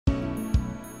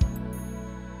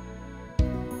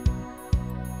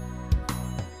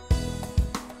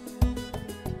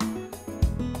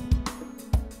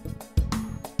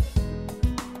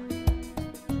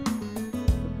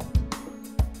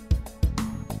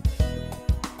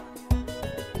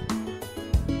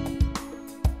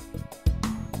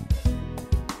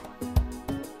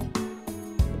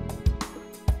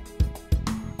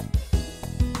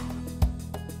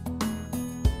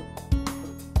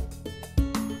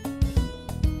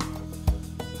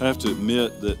I have to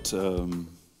admit that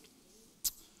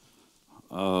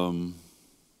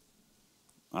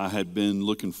I had been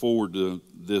looking forward to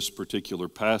this particular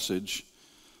passage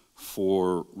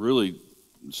for really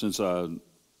since I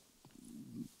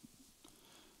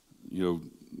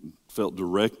felt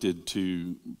directed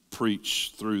to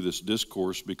preach through this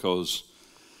discourse, because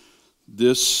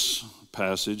this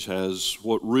passage has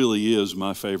what really is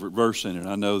my favorite verse in it.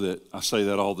 I know that I say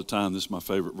that all the time, this is my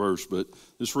favorite verse, but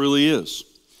this really is.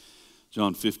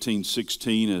 John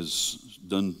 15:16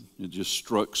 it just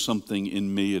struck something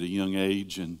in me at a young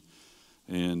age, and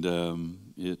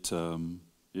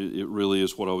it really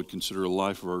is what I would consider a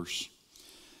life verse.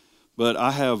 But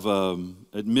I have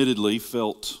admittedly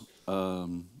felt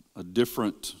a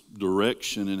different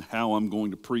direction in how I'm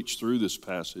going to preach through this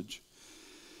passage.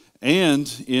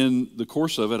 And in the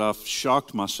course of it, I've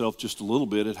shocked myself just a little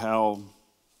bit at how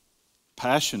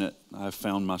passionate I've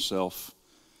found myself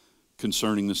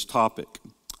concerning this topic.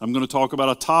 I'm going to talk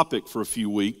about a topic for a few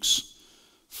weeks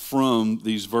from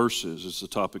these verses. It's the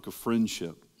topic of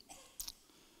friendship.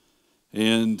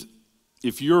 And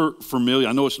if you're familiar,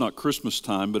 I know it's not Christmas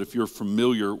time, but if you're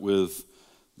familiar with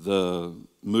the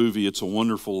movie It's a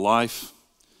Wonderful Life,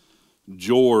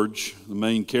 George, the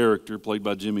main character, played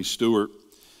by Jimmy Stewart,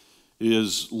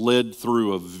 is led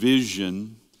through a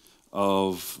vision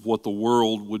of what the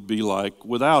world would be like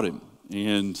without him.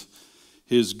 And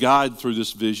his guide through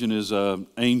this vision is an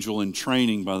angel in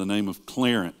training by the name of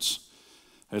Clarence.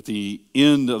 At the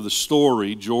end of the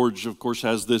story, George, of course,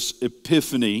 has this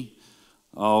epiphany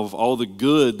of all the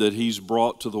good that he's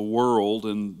brought to the world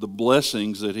and the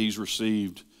blessings that he's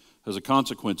received as a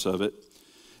consequence of it.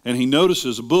 And he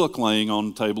notices a book laying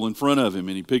on the table in front of him,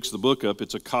 and he picks the book up.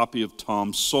 It's a copy of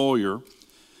Tom Sawyer.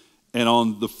 And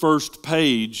on the first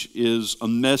page is a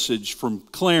message from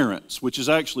Clarence, which is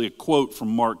actually a quote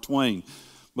from Mark Twain.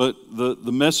 But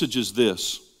the message is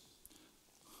this: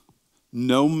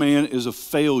 no man is a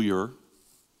failure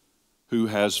who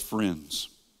has friends.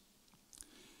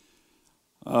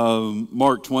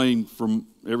 Mark Twain, from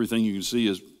everything you can see,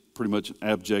 is pretty much an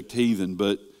abject heathen,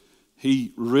 but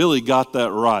he really got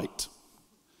that right.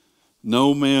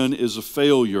 No man is a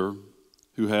failure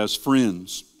who has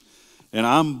friends. And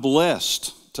I'm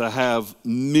blessed to have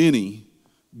many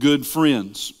good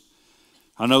friends.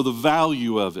 I know the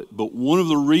value of it, but one of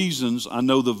the reasons I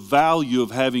know the value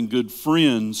of having good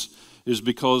friends is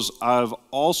because I've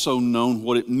also known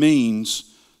what it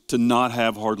means to not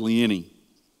have hardly any.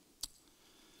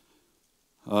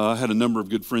 I had a number of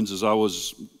good friends as I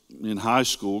was in high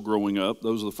school growing up.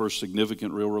 Those are the first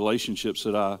significant real relationships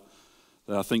that I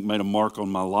think made a mark on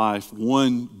my life.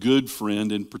 One good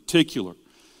friend in particular.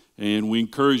 And we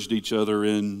encouraged each other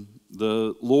in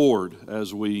the Lord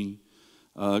as we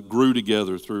grew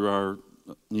together through our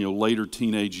later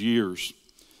teenage years.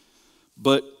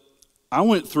 But I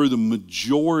went through the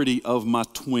majority of my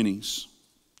 20s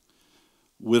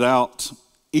without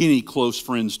any close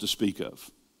friends to speak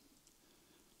of.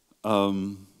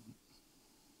 I've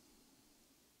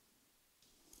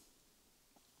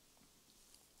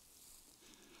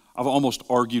almost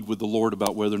argued with the Lord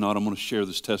about whether or not I'm going to share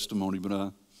this testimony, but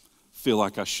I feel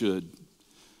like I should,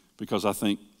 because I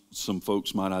think some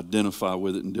folks might identify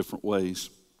with it in different ways.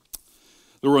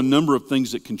 There were a number of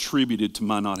things that contributed to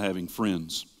my not having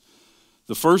friends.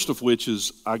 The first of which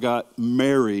is I got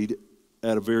married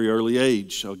at a very early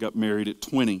age. I got married at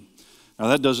 20. Now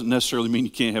that doesn't necessarily mean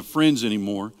you can't have friends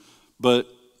anymore, but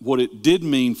what it did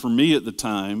mean for me at the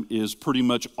time is pretty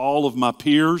much all of my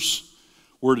peers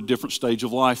were at a different stage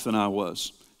of life than I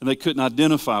was. And they couldn't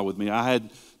identify with me. I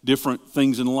had different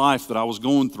things in life that I was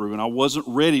going through, and I wasn't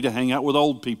ready to hang out with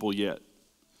old people yet.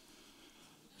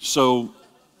 So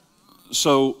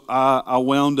I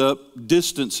wound up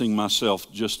distancing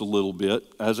myself just a little bit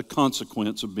as a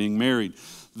consequence of being married.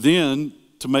 Then,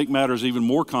 to make matters even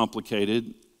more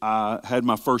complicated, I had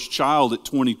my first child at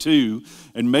 22,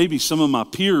 and maybe some of my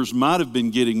peers might have been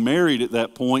getting married at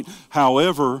that point.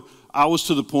 However, I was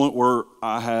to the point where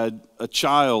I had a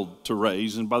child to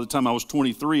raise, and by the time I was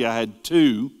 23, I had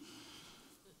two.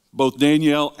 Both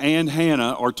Danielle and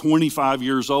Hannah are 25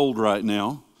 years old right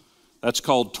now. That's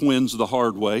called twins the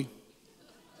hard way.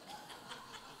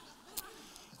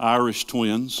 Irish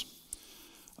twins.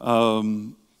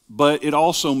 But it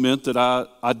also meant that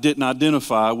I didn't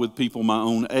identify with people my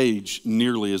own age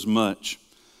nearly as much.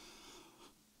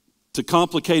 To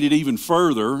complicate it even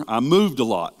further, I moved a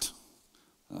lot.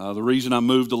 The reason I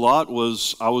moved a lot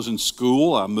was I was in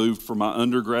school. I moved for my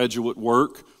undergraduate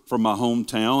work from my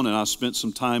hometown, and I spent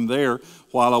some time there.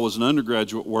 While I was in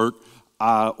undergraduate work,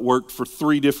 I worked for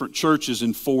 3 different churches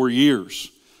in 4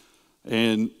 years.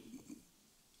 And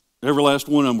Every last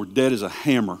one of them were dead as a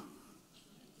hammer.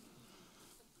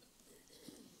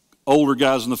 Older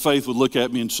guys in the faith would look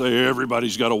at me and say,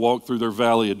 everybody's got to walk through their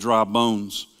valley of dry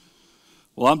bones.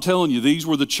 Well, I'm telling you, these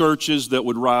were the churches that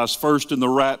would rise first in the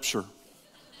rapture,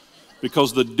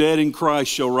 because the dead in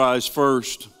Christ shall rise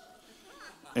first.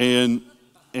 And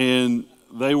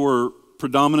they were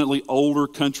predominantly older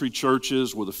country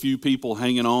churches with a few people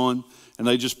hanging on, and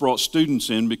they just brought students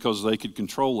in because they could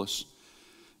control us.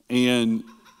 And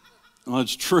well,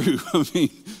 it's true. I mean,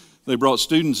 they brought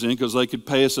students in because they could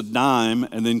pay us a dime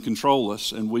and then control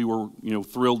us, and we were,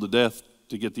 thrilled to death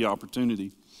to get the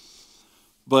opportunity.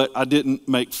 But I didn't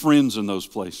make friends in those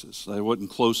places. There wasn't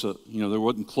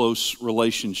close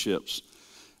relationships.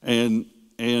 And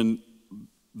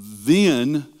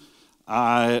then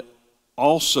I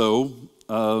also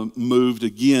moved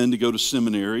again to go to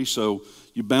seminary. So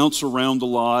you bounce around a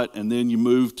lot, and then you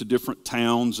move to different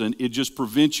towns, and it just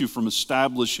prevents you from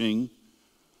establishing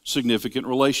significant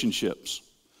relationships.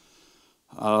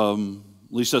 At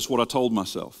least that's what I told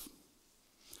myself.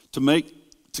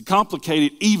 To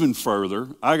complicate it even further,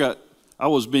 I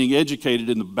was being educated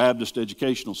in the Baptist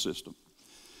educational system.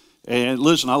 And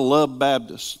listen, I love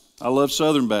Baptists. I love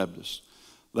Southern Baptists.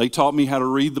 They taught me how to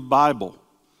read the Bible.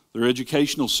 Their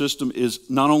educational system is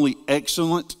not only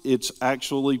excellent, it's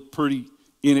actually pretty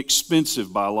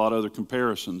inexpensive by a lot of other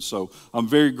comparisons. So I'm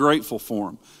very grateful for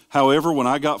them. However, when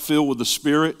I got filled with the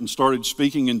Spirit and started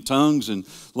speaking in tongues and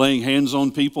laying hands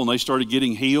on people and they started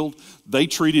getting healed, they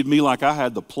treated me like I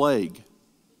had the plague.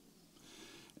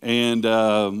 And,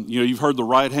 you've heard the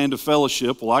right hand of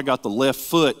fellowship. Well, I got the left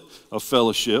foot of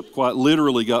fellowship. Quite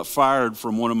literally got fired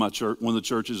from one of the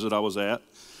churches that I was at.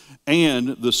 And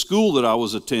the school that I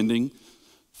was attending,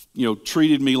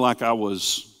 treated me like I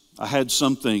had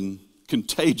something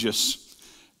contagious.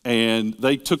 And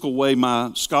they took away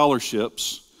my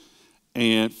scholarships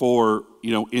and for,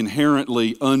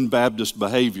 inherently un-Baptist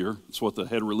behavior. That's what the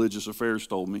head of religious affairs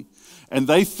told me. And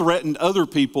they threatened other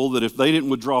people that if they didn't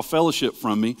withdraw fellowship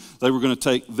from me, they were going to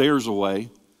take theirs away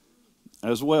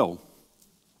as well.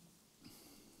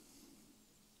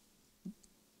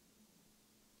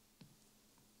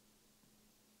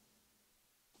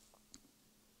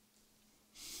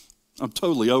 I'm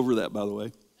totally over that, by the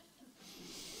way.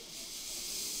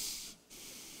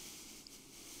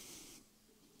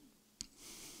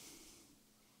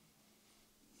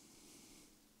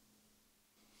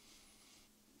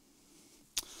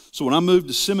 So when I moved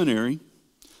to seminary,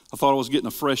 I thought I was getting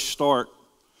a fresh start.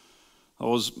 I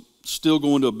was still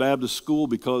going to a Baptist school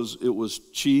because it was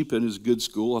cheap and it was a good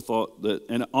school. I thought that,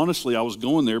 and honestly, I was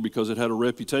going there because it had a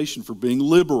reputation for being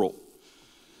liberal.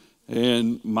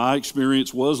 And my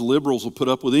experience was liberals will put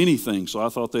up with anything, so I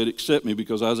thought they'd accept me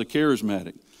because I was a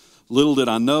charismatic. Little did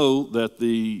I know that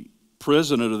the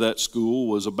president of that school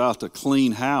was about to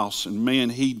clean house, and man,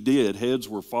 he did. Heads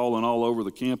were falling all over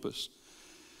the campus.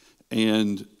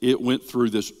 And it went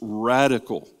through this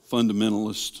radical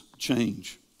fundamentalist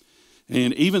change.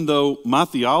 And even though my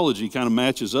theology kind of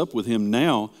matches up with him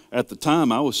now, at the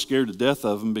time I was scared to death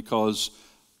of him because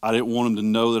I didn't want him to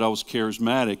know that I was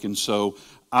charismatic. And so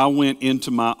I went into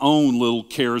my own little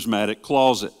charismatic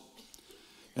closet.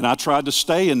 And I tried to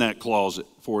stay in that closet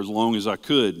for as long as I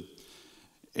could.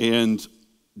 And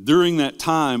during that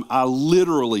time, I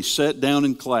literally sat down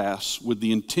in class with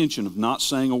the intention of not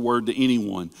saying a word to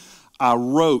anyone. I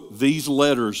wrote these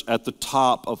letters at the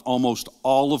top of almost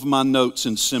all of my notes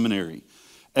in seminary.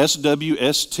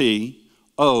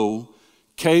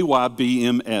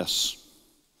 SWSTOKYBMS.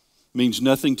 Means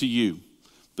nothing to you,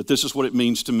 but this is what it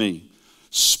means to me.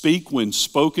 Speak when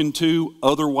spoken to,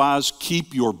 otherwise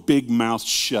keep your big mouth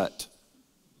shut.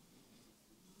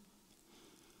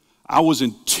 I was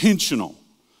intentional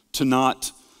to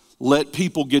not let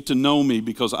people get to know me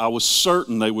because I was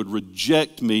certain they would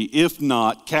reject me, if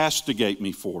not castigate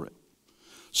me for it.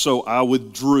 So I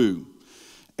withdrew.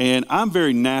 And I'm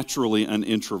very naturally an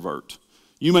introvert.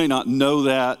 You may not know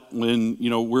that when,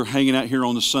 we're hanging out here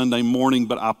on a Sunday morning,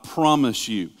 but I promise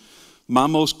you,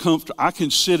 I can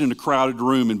sit in a crowded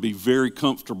room and be very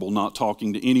comfortable not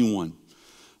talking to anyone.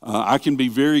 I can be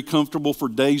very comfortable for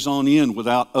days on end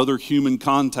without other human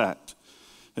contact.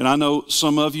 And I know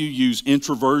some of you use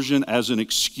introversion as an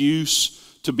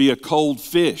excuse to be a cold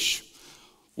fish.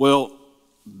 Well,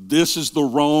 this is the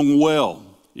wrong well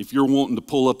if you're wanting to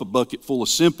pull up a bucket full of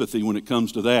sympathy when it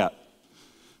comes to that,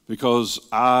 because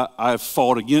I've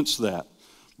fought against that.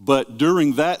 But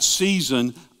during that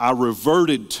season, I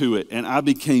reverted to it and I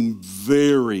became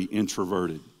very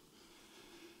introverted.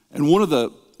 And one of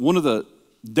the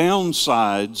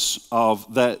downsides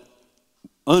of that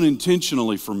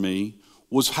unintentionally for me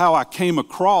was how I came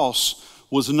across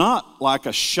was not like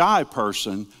a shy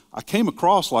person. I came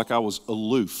across like I was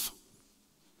aloof.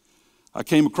 I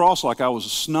came across like I was a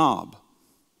snob.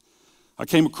 I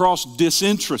came across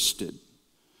disinterested.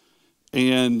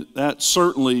 And that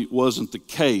certainly wasn't the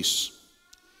case.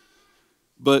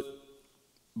 But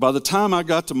by the time I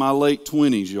got to my late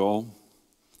 20s, y'all,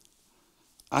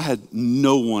 I had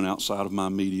no one outside of my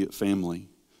immediate family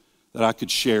that I could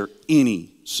share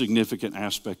any significant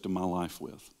aspect of my life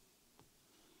with.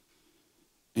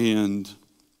 And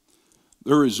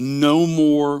there is no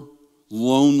more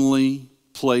lonely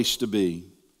place to be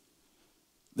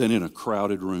than in a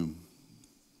crowded room.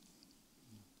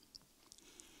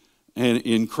 And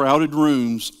in crowded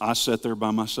rooms, I sat there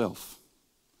by myself.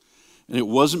 And it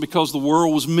wasn't because the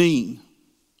world was mean.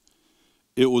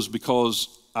 It was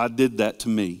because I did that to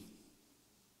me.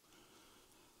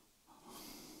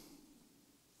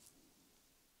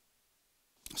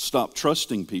 Stop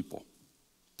trusting people.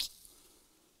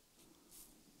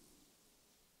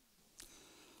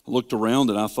 I looked around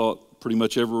and I thought pretty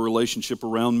much every relationship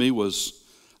around me was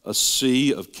a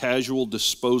sea of casual,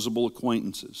 disposable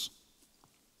acquaintances.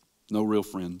 No real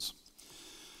friends.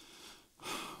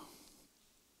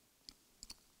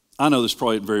 I know this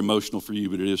probably isn't very emotional for you,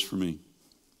 but it is for me.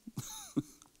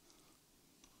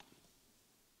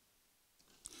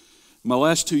 My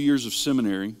last 2 years of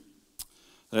seminary,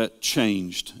 that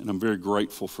changed, and I'm very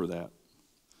grateful for that.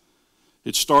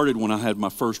 It started when I had my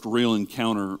first real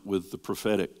encounter with the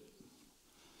prophetic.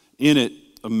 In it,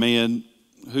 a man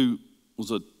who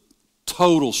was a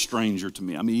total stranger to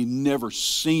me. I mean, he'd never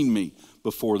seen me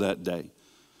before that day.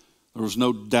 There was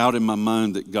no doubt in my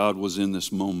mind that God was in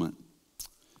this moment.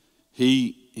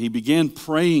 He began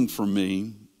praying for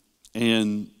me,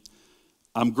 and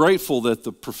I'm grateful that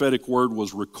the prophetic word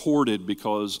was recorded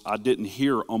because I didn't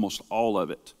hear almost all of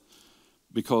it.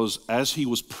 Because as he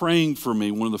was praying for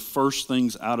me, one of the first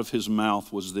things out of his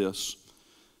mouth was this.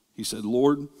 He said,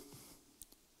 Lord,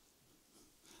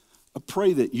 I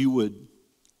pray that you would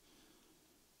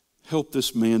help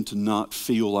this man to not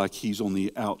feel like he's on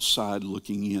the outside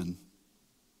looking in.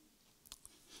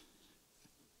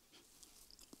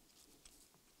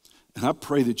 And I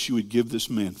pray that you would give this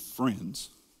man friends.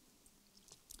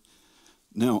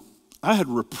 Now, I had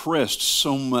repressed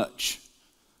so much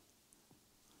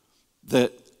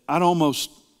that I'd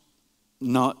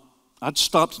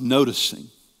stopped noticing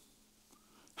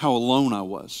how alone I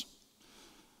was.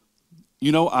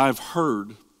 You know, I've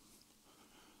heard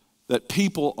that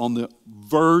people on the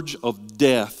verge of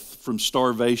death from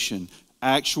starvation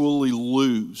actually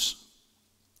lose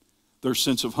their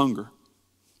sense of hunger.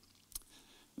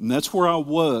 And that's where I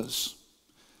was,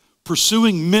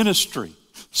 pursuing ministry.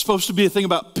 It's supposed to be a thing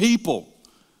about people.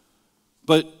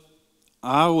 But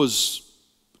I was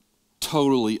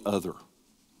totally other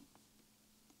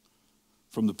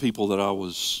from the people that I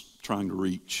was trying to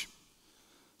reach.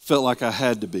 Felt like I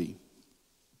had to be.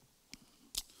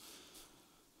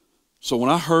 So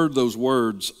when I heard those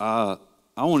words, I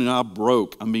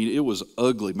broke. I mean, it was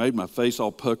ugly. Made my face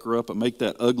all pucker up. I make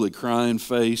that ugly crying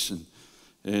face, and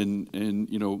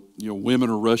you know,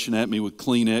 women are rushing at me with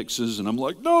Kleenexes, and I'm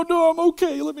like, no, I'm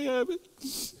okay. Let me have it.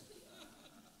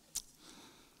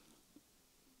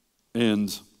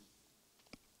 And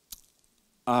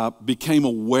I became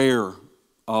aware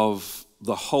of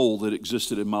the hole that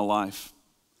existed in my life.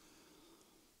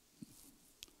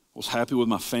 I was happy with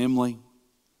my family. I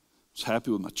was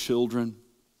happy with my children.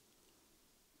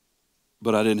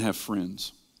 But I didn't have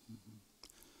friends.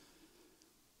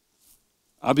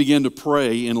 I began to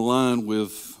pray in line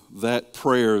with that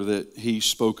prayer that he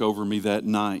spoke over me that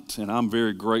night. And I'm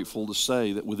very grateful to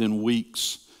say that within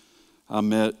weeks, I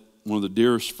met one of the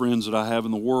dearest friends that I have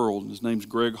in the world. His name's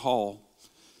Greg Hall.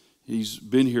 He's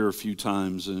been here a few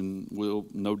times and will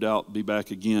no doubt be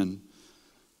back again.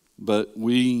 But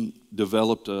we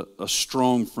developed a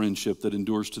strong friendship that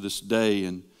endures to this day.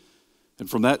 And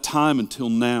from that time until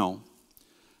now,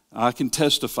 I can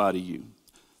testify to you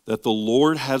that the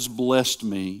Lord has blessed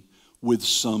me with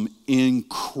some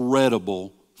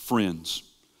incredible friends.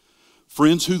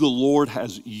 Friends who the Lord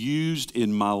has used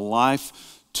in my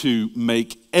life to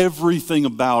make everything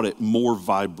about it more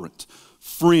vibrant.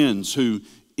 Friends who,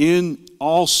 in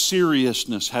all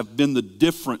seriousness, have been the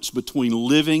difference between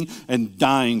living and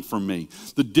dying for me.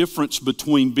 The difference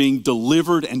between being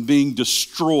delivered and being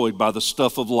destroyed by the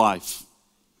stuff of life.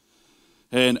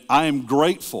 And I am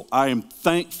grateful, I am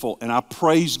thankful, and I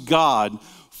praise God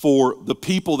for the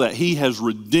people that He has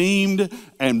redeemed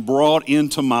and brought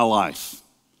into my life.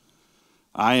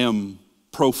 I am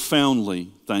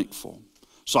profoundly thankful.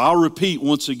 So I'll repeat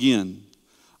once again,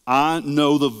 I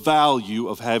know the value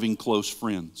of having close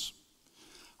friends.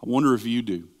 I wonder if you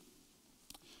do.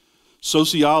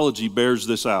 Sociology bears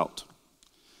this out.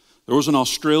 There was an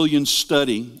Australian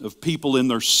study of people in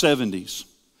their 70s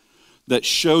that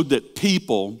showed that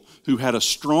people who had a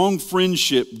strong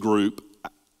friendship group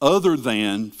other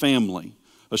than family,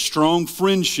 a strong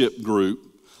friendship group,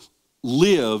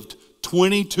 lived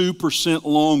 22%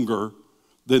 longer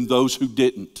than those who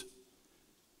didn't.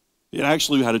 It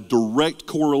actually had a direct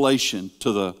correlation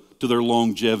to their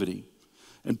longevity.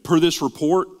 And per this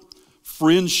report,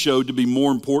 friends showed to be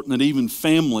more important than even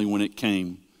family when it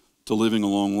came to living a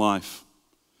long life.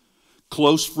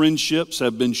 Close friendships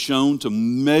have been shown to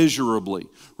measurably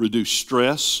reduce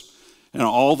stress and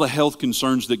all the health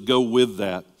concerns that go with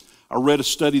that. I read a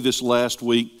study this last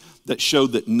week that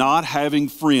showed that not having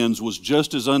friends was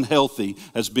just as unhealthy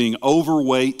as being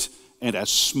overweight and as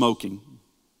smoking,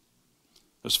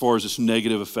 as far as its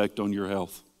negative effect on your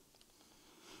health.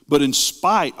 But in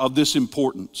spite of this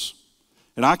importance,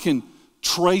 and I can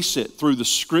trace it through the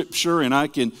scripture,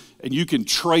 and you can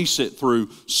trace it through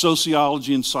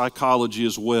sociology and psychology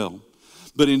as well.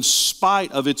 But in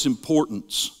spite of its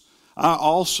importance, I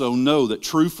also know that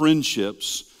true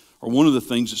friendships are one of the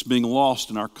things that's being lost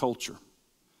in our culture.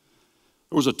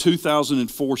 There was a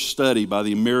 2004 study by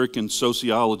the American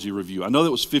Sociology Review. I know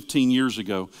that was 15 years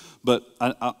ago,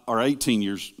 or 18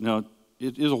 years. No,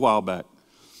 it is a while back.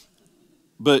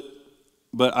 But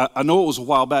I know it was a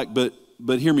while back,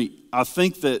 but hear me, I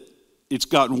think that it's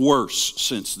gotten worse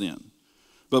since then.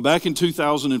 But back in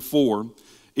 2004,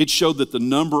 it showed that the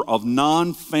number of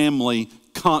non-family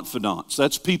confidants,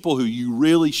 that's people who you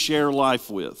really share life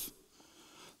with,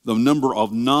 the number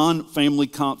of non-family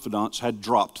confidants had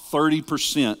dropped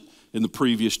 30% in the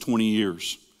previous 20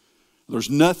 years. There's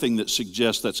nothing that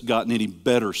suggests that's gotten any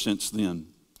better since then.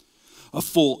 A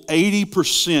full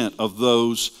 80% of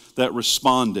those that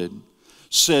responded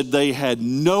said they had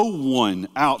no one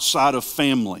outside of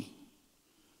family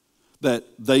that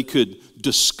they could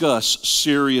discuss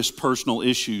serious personal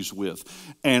issues with.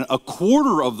 And a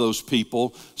quarter of those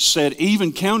people said,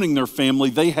 even counting their family,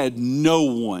 they had no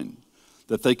one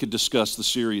that they could discuss the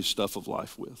serious stuff of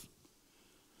life with.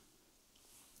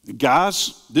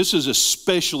 Guys, this is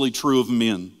especially true of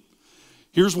men.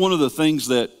 Here's one of the things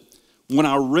that when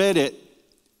I read it,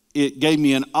 it gave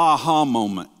me an aha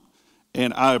moment,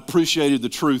 and I appreciated the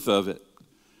truth of it.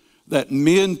 That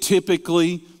men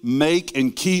typically make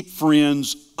and keep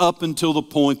friends up until the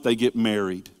point they get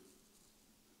married.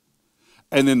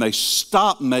 And then they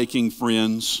stop making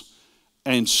friends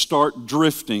and start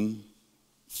drifting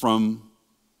from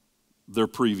their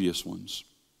previous ones.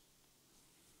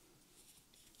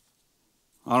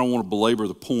 I don't want to belabor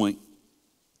the point,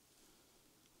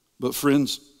 but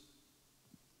friends,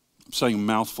 I'm saying a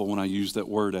mouthful when I use that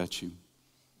word at you.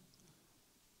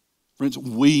 Friends,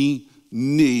 we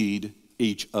need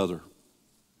each other,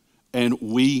 and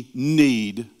we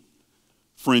need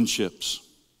friendships.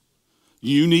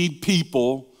 You need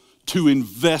people to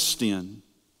invest in,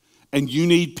 and you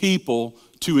need people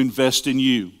to invest in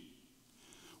you.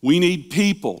 We need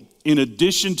people, in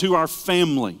addition to our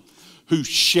family, who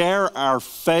share our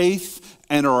faith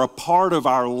and are a part of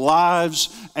our lives,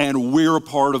 and we're a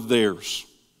part of theirs.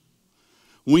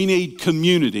 We need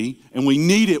community, and we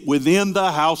need it within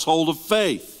the household of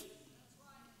faith.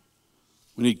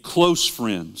 We need close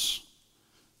friends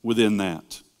within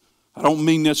that. I don't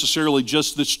mean necessarily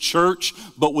just this church,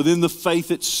 but within the faith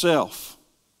itself.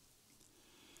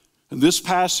 And this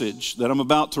passage that I'm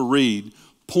about to read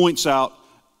points out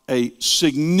a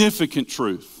significant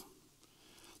truth,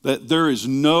 that there is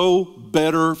no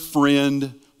better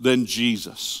friend than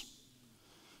Jesus,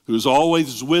 who is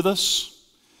always with us.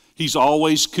 He's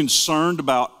always concerned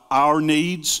about our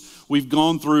needs. We've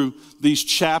gone through these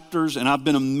chapters, and I've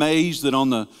been amazed that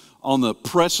on the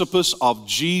precipice of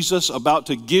Jesus about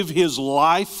to give his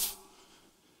life,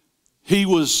 he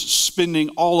was spending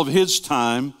all of his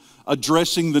time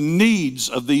addressing the needs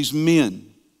of these men.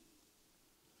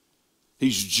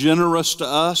 He's generous to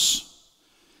us.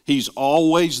 He's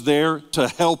always there to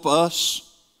help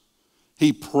us.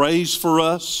 He prays for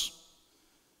us.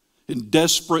 In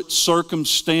desperate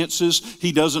circumstances,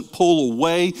 he doesn't pull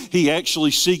away. He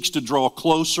actually seeks to draw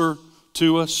closer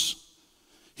to us.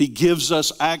 He gives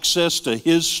us access to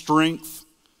his strength.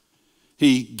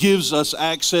 He gives us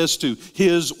access to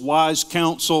his wise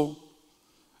counsel.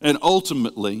 And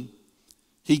ultimately,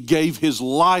 he gave his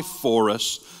life for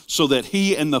us so that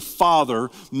he and the Father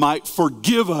might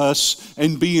forgive us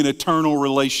and be in eternal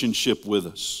relationship with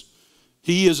us.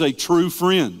 He is a true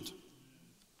friend.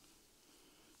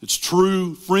 It's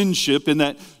true friendship in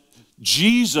that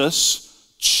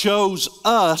Jesus chose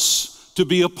us to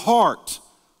be a part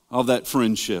of that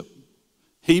friendship.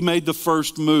 He made the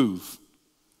first move.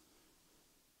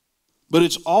 But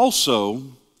it's also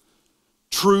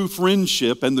true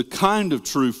friendship, and the kind of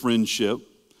true friendship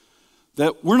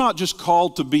that we're not just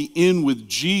called to be in with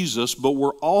Jesus, but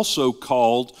we're also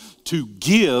called to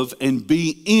give and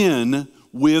be in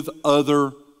with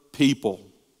other people.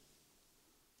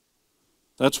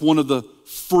 That's one of the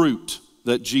fruit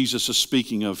that Jesus is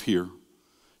speaking of here.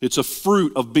 It's a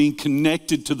fruit of being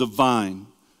connected to the vine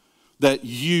that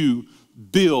you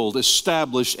build,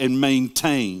 establish, and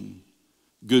maintain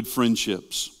good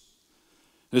friendships.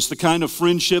 It's the kind of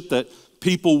friendship that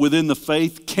people within the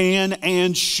faith can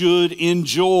and should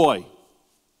enjoy.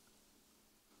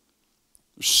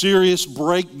 There's serious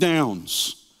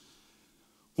breakdowns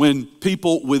when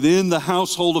people within the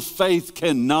household of faith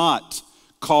cannot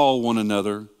call one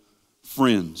another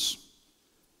friends.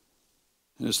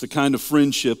 And it's the kind of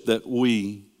friendship that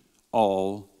we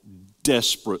all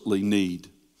desperately need.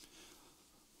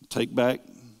 Take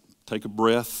a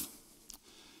breath.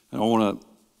 And I want to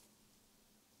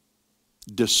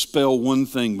dispel one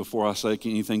thing before I say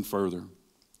anything further.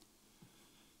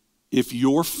 If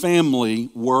your family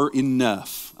were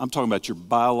enough, I'm talking about your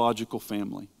biological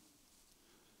family,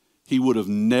 He would have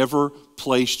never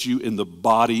placed you in the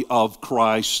body of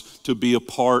Christ to be a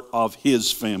part of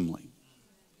His family.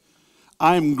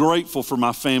 I am grateful for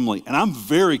my family, and I'm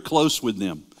very close with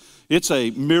them. It's a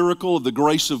miracle of the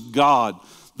grace of God,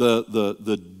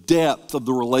 the depth of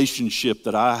the relationship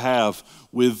that I have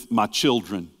with my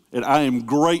children. And I am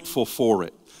grateful for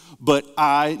it. But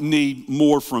I need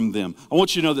more from them. I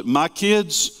want you to know that my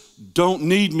kids don't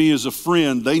need me as a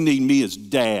friend. They need me as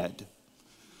dad.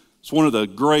 It's one of the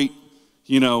great,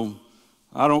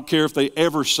 I don't care if they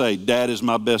ever say, Dad is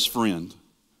my best friend.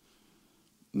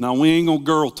 Now, we ain't gonna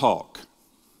girl talk.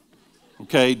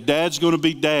 Okay? Dad's gonna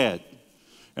be dad.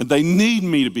 And they need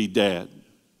me to be dad.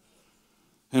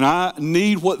 And I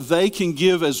need what they can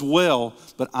give as well,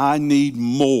 but I need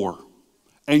more.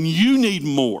 And you need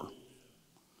more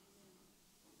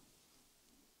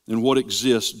than what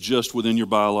exists just within your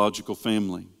biological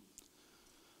family.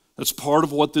 That's part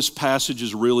of what this passage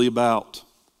is really about.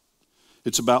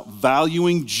 It's about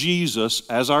valuing Jesus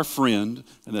as our friend,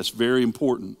 and that's very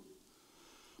important.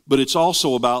 But it's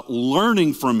also about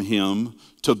learning from Him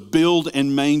to build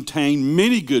and maintain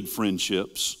many good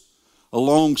friendships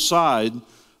alongside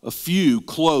a few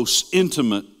close,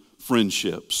 intimate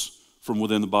friendships from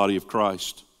within the body of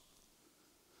Christ.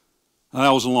 Now, that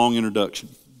was a long introduction,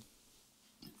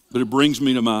 but it brings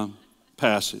me to my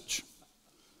passage.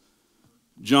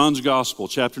 John's Gospel,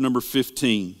 chapter number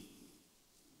 15,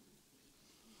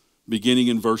 beginning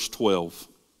in verse 12.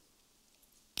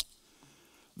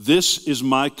 This is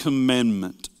my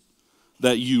commandment,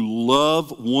 that you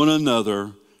love one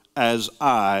another as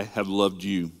I have loved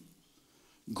you.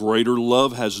 Greater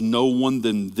love has no one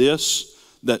than this,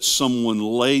 that someone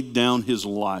laid down his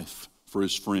life for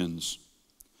his friends.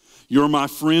 You're my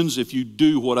friends if you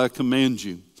do what I command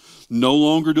you. No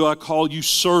longer do I call you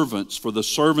servants, for the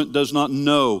servant does not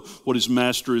know what his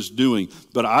master is doing,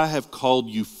 but I have called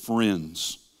you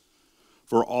friends.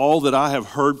 For all that I have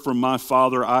heard from my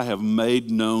Father, I have made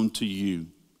known to you.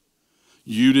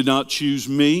 You did not choose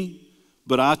me,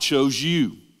 but I chose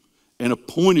you and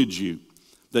appointed you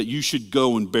that you should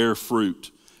go and bear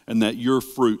fruit, and that your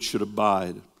fruit should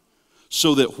abide,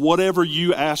 so that whatever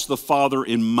you ask the Father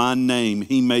in my name,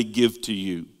 He may give to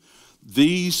you.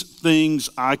 These things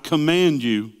I command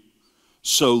you,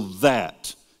 so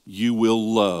that you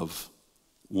will love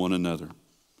one another.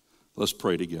 Let's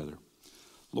pray together.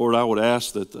 Lord, I would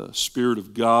ask that the Spirit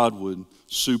of God would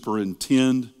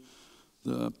superintend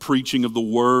the preaching of the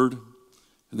Word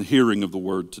and the hearing of the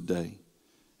Word today,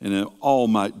 and it all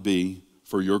might be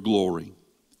for your glory.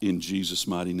 In Jesus'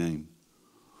 mighty name.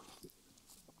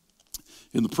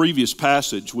 In the previous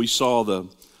passage, we saw the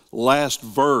last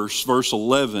verse, verse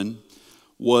 11,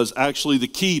 was actually the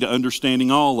key to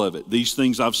understanding all of it. These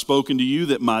things I've spoken to you,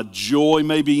 that my joy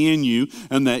may be in you,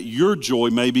 and that your joy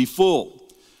may be full.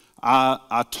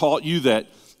 I taught you that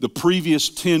the previous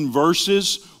 10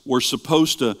 verses were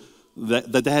supposed to,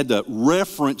 that they had to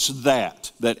reference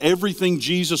that everything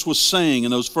Jesus was saying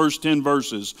in those first 10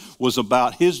 verses was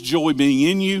about His joy being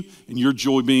in you and your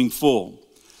joy being full.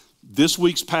 This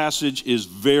week's passage is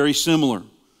very similar.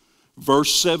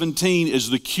 Verse 17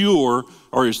 is the cure,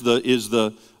 or is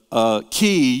the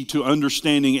key to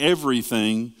understanding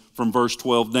everything from verse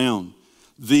 12 down.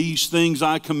 These things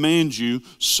I command you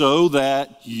so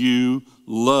that you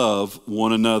love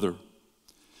one another.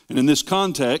 And in this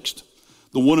context,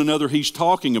 the one another he's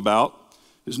talking about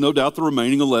is no doubt the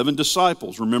remaining 11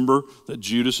 disciples. Remember that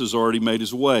Judas has already made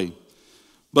his way.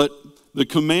 But the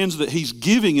commands that he's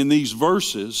giving in these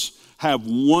verses have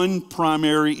one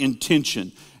primary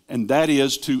intention, and that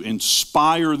is to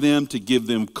inspire them, to give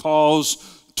them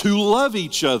cause to love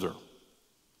each other.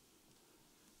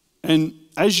 And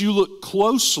as you look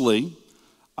closely,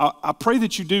 I pray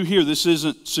that you do hear this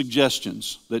isn't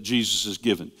suggestions that Jesus has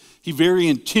given. He very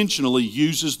intentionally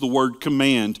uses the word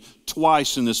command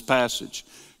twice in this passage.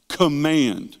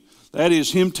 Command. That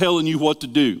is him telling you what to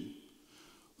do.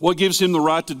 What gives him the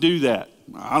right to do that?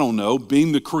 I don't know,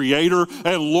 being the creator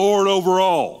and Lord over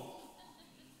all.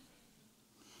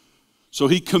 So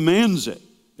he commands it.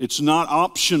 It's not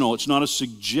optional. It's not a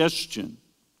suggestion.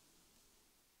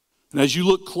 And as you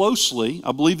look closely,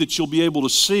 I believe that you'll be able to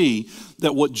see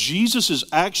that what Jesus is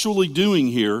actually doing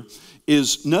here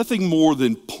is nothing more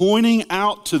than pointing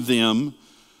out to them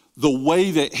the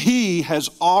way that he has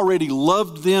already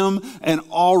loved them and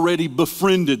already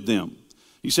befriended them.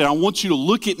 He said, I want you to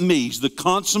look at me. He's the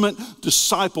consummate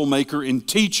disciple maker and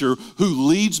teacher who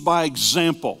leads by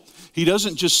example. He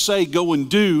doesn't just say, go and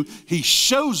do. He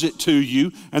shows it to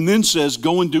you and then says,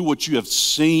 go and do what you have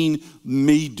seen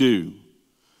me do.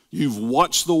 You've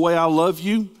watched the way I love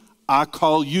you. I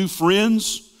call you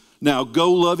friends. Now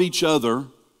go love each other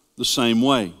the same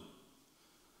way.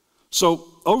 So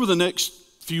over the next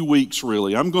few weeks,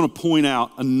 really, I'm going to point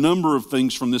out a number of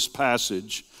things from this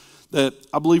passage that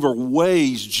I believe are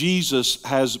ways Jesus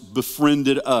has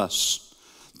befriended us.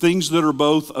 Things that are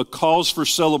both a cause for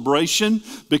celebration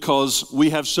because we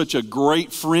have such a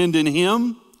great friend in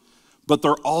him, but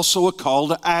they're also a call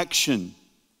to action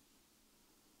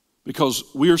because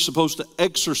we are supposed to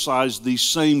exercise these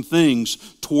same things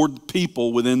toward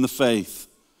people within the faith.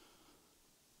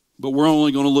 But we're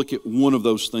only going to look at one of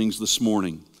those things this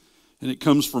morning, and it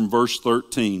comes from verse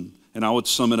 13, and I would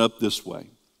sum it up this way.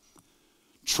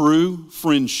 True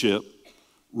friendship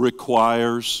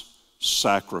requires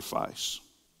sacrifice.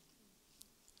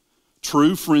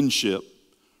 True friendship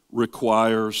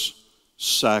requires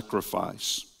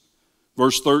sacrifice.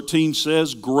 Verse 13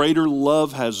 says, greater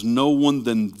love has no one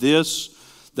than this,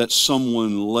 that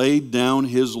someone laid down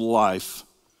his life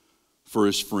for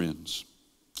his friends.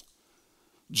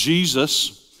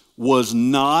 Jesus was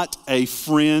not a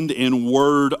friend in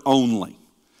word only.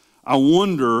 I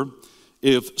wonder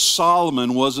if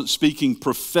Solomon wasn't speaking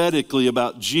prophetically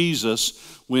about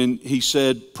Jesus when he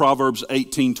said Proverbs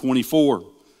 18:24,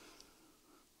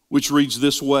 which reads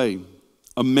this way,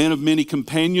 a man of many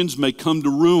companions may come to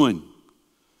ruin,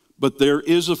 but there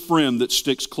is a friend that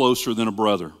sticks closer than a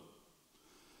brother.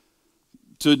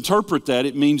 To interpret that,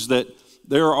 it means that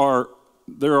there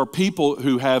are people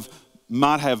who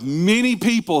might have many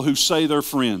people who say they're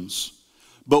friends,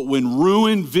 but when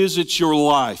ruin visits your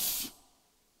life,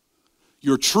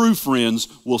 your true friends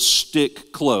will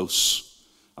stick close.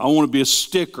 I want to be a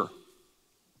sticker.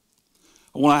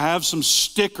 I want to have some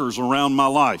stickers around my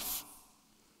life.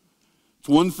 It's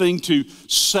one thing to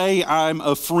say I'm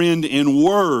a friend in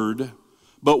word,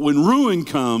 but when ruin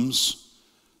comes,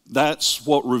 that's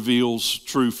what reveals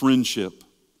true friendship.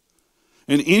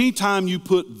 And anytime you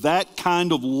put that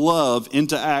kind of love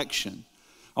into action,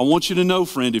 I want you to know,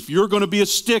 friend, if you're going to be a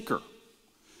sticker,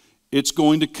 it's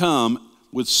going to come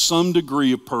with some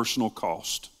degree of personal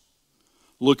cost.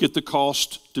 Look at the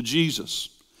cost to Jesus.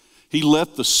 He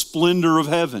left the splendor of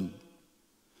heaven.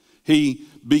 He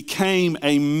became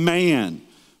a man,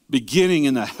 beginning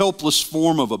in the helpless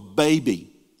form of a baby.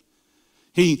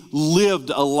 He lived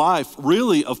a life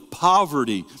really of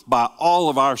poverty by all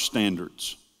of our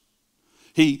standards.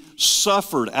 He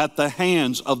suffered at the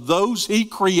hands of those he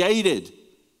created.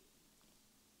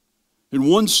 In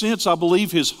one sense, I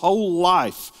believe his whole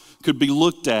life could be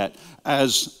looked at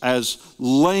as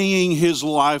laying his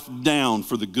life down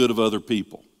for the good of other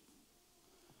people.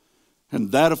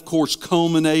 And that, of course,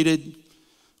 culminated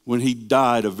when he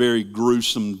died a very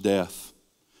gruesome death.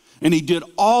 And he did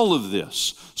all of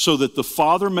this so that the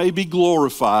Father may be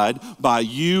glorified by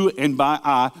you and by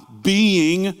I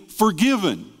being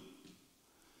forgiven.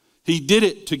 He did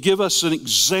it to give us an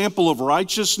example of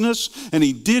righteousness, and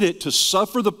he did it to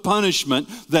suffer the punishment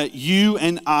that you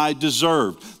and I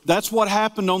deserved. That's what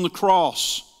happened on the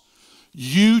cross.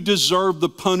 You deserve the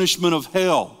punishment of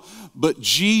hell, but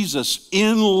Jesus,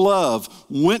 in love,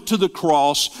 went to the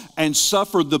cross and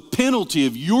suffered the penalty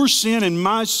of your sin and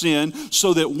my sin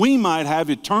so that we might have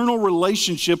eternal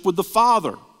relationship with the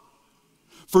Father.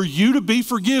 For you to be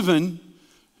forgiven,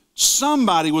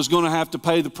 somebody was going to have to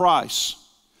pay the price.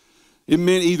 It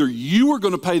meant either you were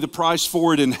going to pay the price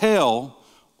for it in hell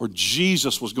or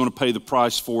Jesus was going to pay the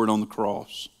price for it on the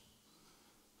cross.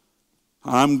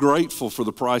 I'm grateful for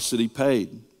the price that he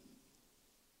paid.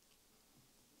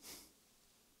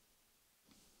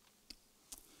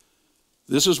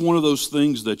 This is one of those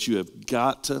things that you have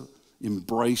got to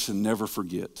embrace and never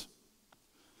forget.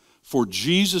 For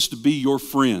Jesus to be your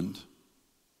friend,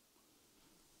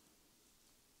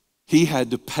 he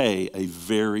had to pay a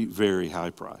very, very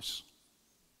high price.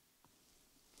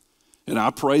 And I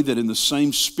pray that in the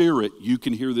same spirit, you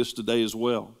can hear this today as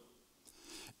well.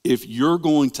 If you're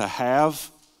going to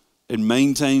have and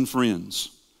maintain friends,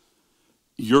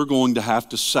 you're going to have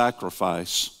to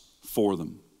sacrifice for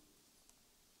them.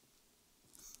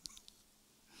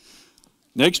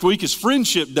 Next week is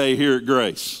Friendship Day here at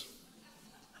Grace.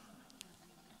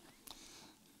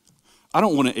 I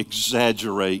don't want to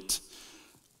exaggerate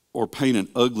or paint an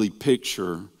ugly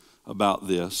picture about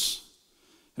this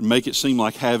and make it seem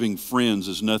like having friends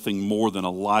is nothing more than a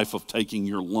life of taking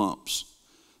your lumps.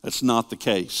 That's not the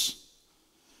case.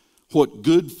 What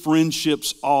good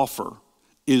friendships offer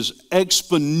is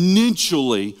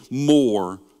exponentially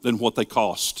more than what they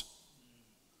cost.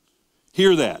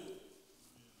 Hear that.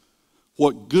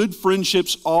 What good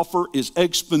friendships offer is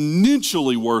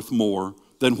exponentially worth more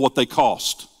than what they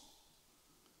cost.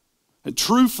 A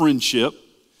true friendship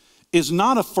is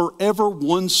not a forever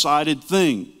one-sided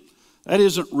thing. That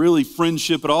isn't really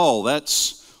friendship at all.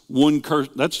 That's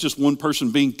just one person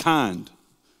being kind.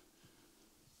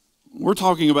 We're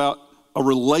talking about a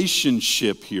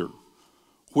relationship here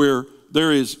where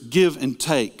there is give and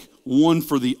take, one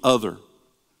for the other.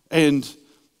 And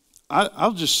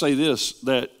I'll just say this,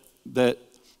 that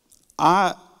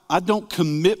I don't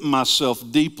commit myself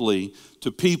deeply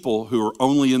to people who are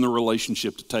only in the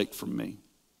relationship to take from me.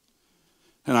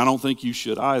 And I don't think you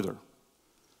should either.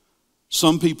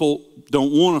 Some people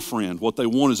don't want a friend. What they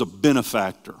want is a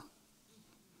benefactor.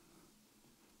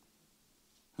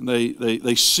 And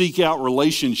they seek out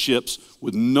relationships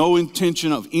with no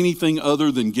intention of anything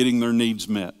other than getting their needs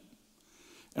met.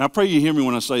 And I pray you hear me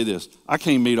when I say this. I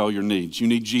can't meet all your needs. You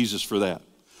need Jesus for that.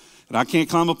 And I can't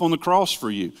climb up on the cross for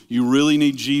you. You really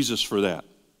need Jesus for that.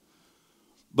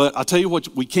 But I tell you what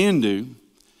we can do.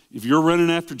 If you're running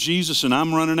after Jesus and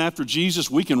I'm running after Jesus,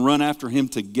 we can run after him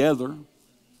together.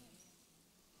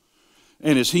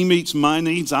 And as he meets my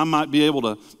needs, I might be able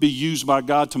to be used by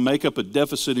God to make up a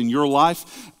deficit in your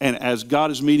life. And as God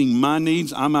is meeting my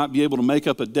needs, I might be able to make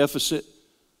up a deficit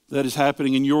that is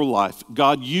happening in your life.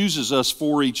 God uses us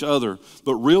for each other,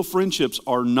 but real friendships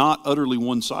are not utterly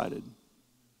one-sided.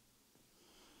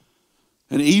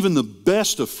 And even the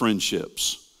best of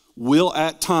friendships will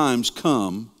at times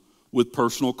come with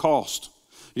personal cost.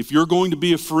 If you're going to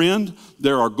be a friend,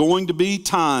 there are going to be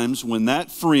times when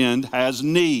that friend has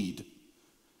need.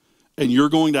 And you're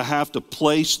going to have to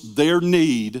place their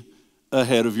need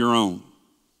ahead of your own.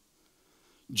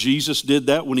 Jesus did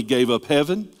that when he gave up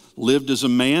heaven, lived as a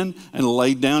man, and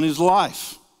laid down his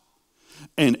life.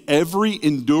 And every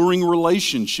enduring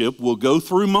relationship will go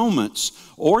through moments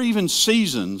or even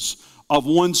seasons of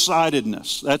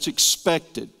one-sidedness. That's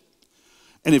expected.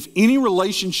 And if any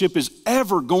relationship is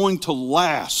ever going to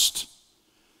last,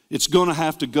 it's going to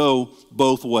have to go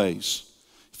both ways.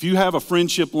 If you have a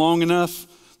friendship long enough,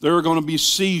 there are going to be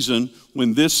seasons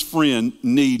when this friend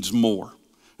needs more.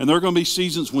 And there are going to be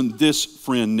seasons when this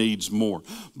friend needs more.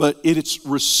 But it's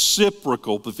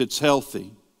reciprocal if it's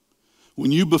healthy.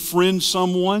 When you befriend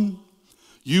someone,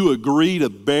 you agree to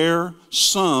bear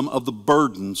some of the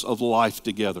burdens of life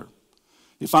together.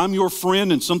 If I'm your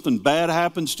friend and something bad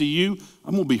happens to you,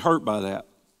 I'm going to be hurt by that.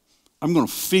 I'm going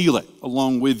to feel it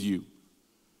along with you.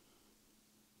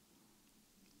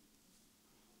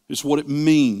 It's what it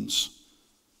means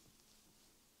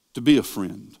to be a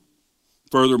friend.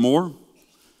 Furthermore,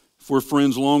 if we're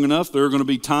friends long enough, there are going to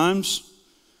be times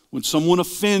when someone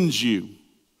offends you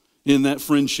in that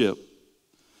friendship.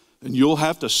 And you'll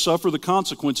have to suffer the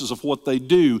consequences of what they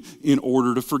do in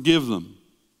order to forgive them.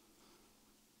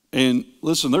 And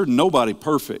listen, there's nobody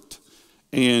perfect.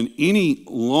 And any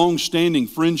long-standing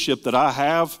friendship that I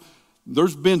have,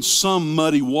 there's been some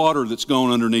muddy water that's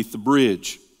gone underneath the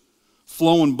bridge,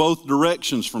 flowing both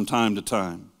directions from time to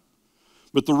time.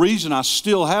 But the reason I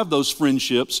still have those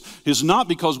friendships is not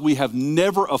because we have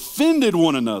never offended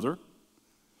one another.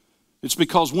 It's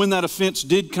because when that offense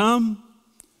did come,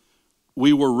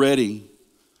 we were ready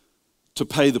to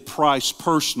pay the price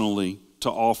personally to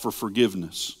offer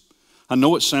forgiveness. I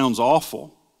know it sounds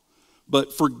awful,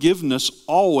 but forgiveness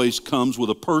always comes with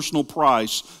a personal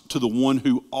price to the one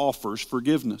who offers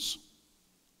forgiveness.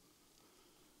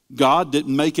 God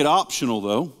didn't make it optional,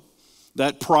 though.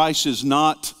 That price is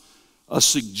not a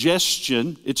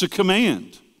suggestion, it's a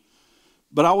command.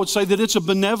 But I would say that it's a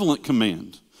benevolent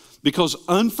command because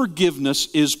unforgiveness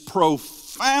is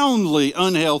profound profoundly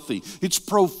unhealthy. It's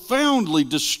profoundly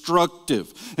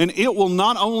destructive. And it will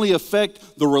not only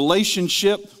affect the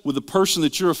relationship with the person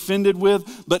that you're offended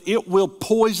with, but it will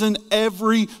poison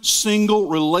every single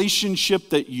relationship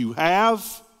that you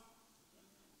have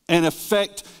and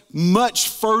affect much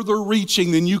further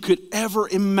reaching than you could ever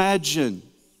imagine.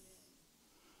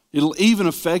 It'll even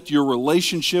affect your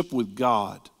relationship with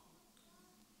God.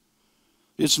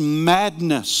 It's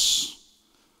madness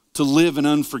to live in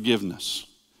unforgiveness.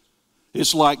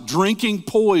 It's like drinking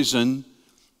poison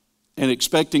and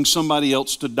expecting somebody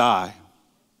else to die.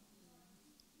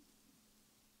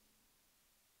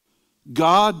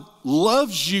 God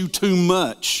loves you too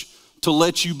much to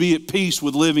let you be at peace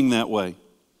with living that way.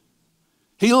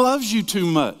 He loves you too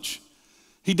much.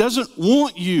 He doesn't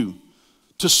want you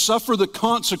to suffer the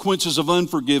consequences of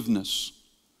unforgiveness.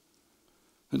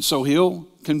 And so He'll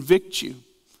convict you.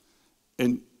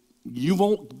 And you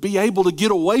won't be able to get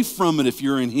away from it if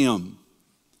you're in Him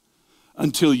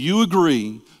until you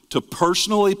agree to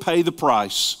personally pay the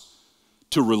price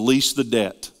to release the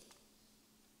debt.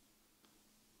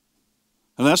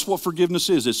 And that's what forgiveness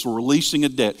is. It's releasing a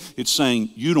debt. It's saying,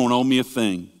 you don't owe me a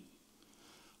thing.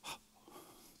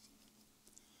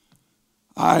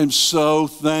 I am so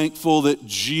thankful that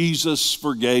Jesus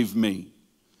forgave me,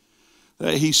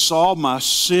 that He saw my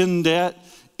sin debt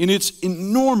in its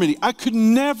enormity. I could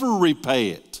never repay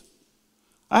it.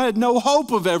 I had no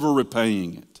hope of ever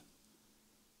repaying it.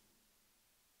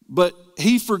 But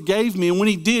He forgave me, and when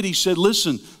He did, He said,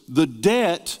 listen, the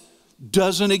debt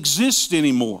doesn't exist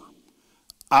anymore.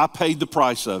 I paid the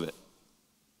price of it.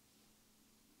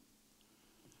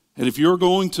 And if you're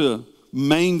going to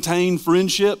maintain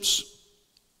friendships,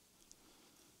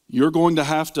 you're going to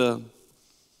have to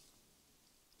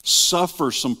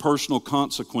suffer some personal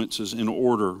consequences in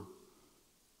order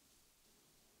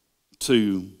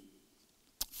to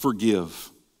forgive.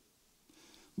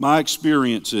 My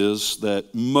experience is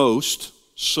that most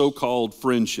so-called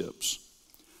friendships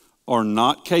are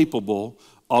not capable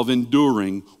of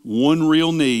enduring one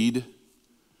real need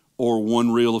or one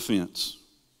real offense.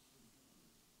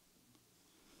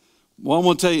 Well, I'm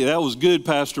going to tell you, that was good,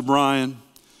 Pastor Brian.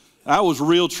 That was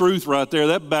real truth right there.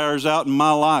 That bears out in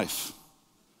my life.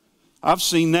 I've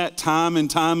seen that time and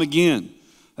time again.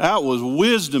 That was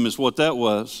wisdom is what that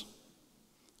was.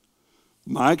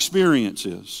 My experience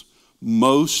is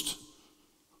most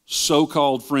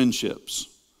so-called friendships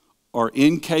are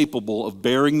incapable of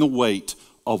bearing the weight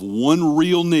of one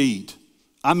real need.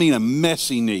 I mean a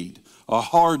messy need, a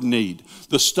hard need,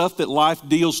 the stuff that life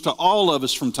deals to all of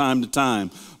us from time to time.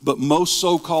 But most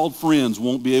so-called friends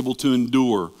won't be able to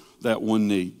endure that one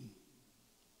need.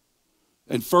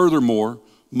 And furthermore,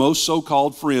 most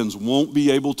so-called friends won't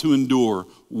be able to endure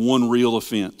one real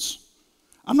offense.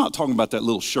 I'm not talking about that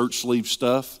little shirt sleeve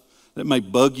stuff that may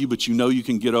bug you, but you know you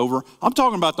can get over. I'm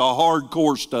talking about the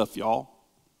hardcore stuff, y'all.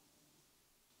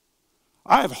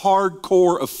 I have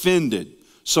hardcore offended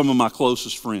some of my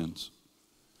closest friends.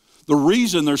 The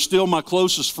reason they're still my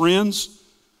closest friends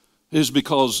is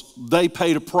because they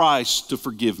paid a price to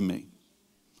forgive me.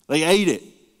 They ate it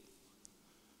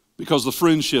because the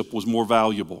friendship was more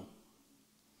valuable.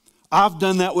 I've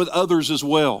done that with others as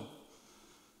well.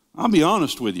 I'll be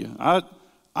honest with you. I'd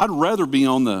rather be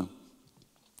on the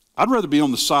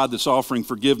side that's offering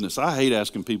forgiveness. I hate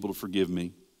asking people to forgive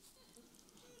me.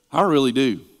 I really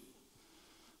do.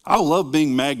 I love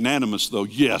being magnanimous, though.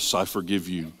 Yes, I forgive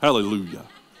you. Hallelujah.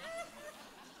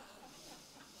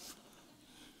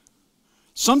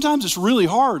 Sometimes it's really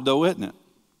hard, though, isn't it?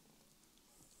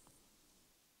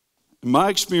 My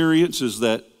experience is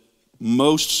that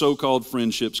most so-called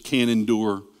friendships can't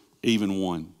endure even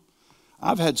one.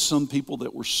 I've had some people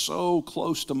that were so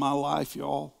close to my life,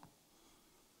 y'all.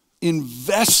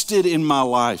 Invested in my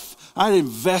life. I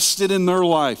invested in their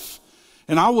life.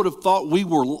 And I would have thought we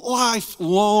were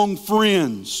lifelong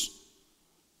friends.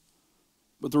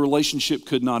 But the relationship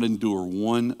could not endure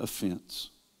one offense.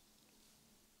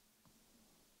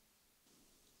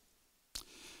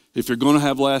 If you're going to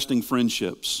have lasting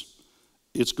friendships,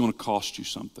 it's going to cost you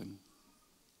something.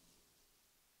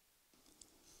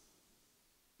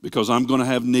 Because I'm going to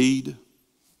have need.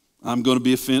 I'm going to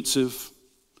be offensive.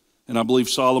 And I believe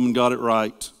Solomon got it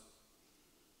right.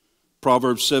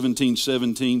 Proverbs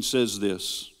 17:17 says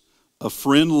this: a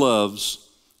friend loves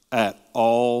at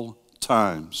all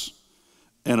times,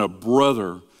 and a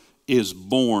brother is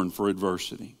born for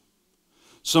adversity.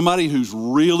 Somebody who's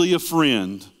really a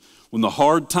friend, when the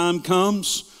hard time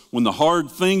comes, when the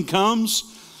hard thing comes,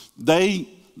 they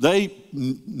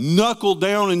knuckle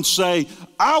down and say,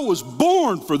 I was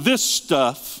born for this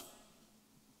stuff.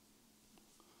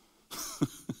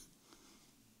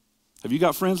 Have you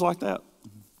got friends like that?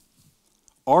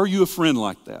 Are you a friend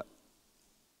like that?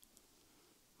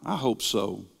 I hope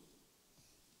so.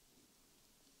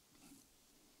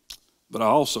 But I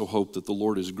also hope that the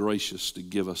Lord is gracious to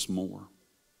give us more.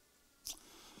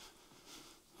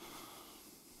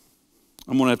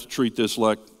 I'm going to have to treat this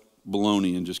like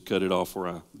baloney and just cut it off where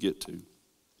I get to.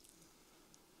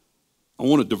 I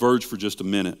want to diverge for just a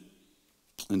minute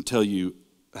and tell you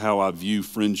how I view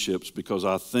friendships, because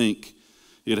I think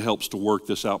it helps to work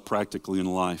this out practically in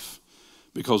life.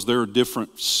 Because there are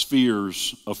different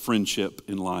spheres of friendship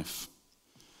in life.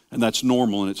 And that's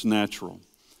normal and it's natural.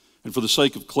 And for the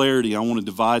sake of clarity, I want to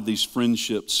divide these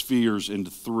friendship spheres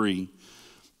into three.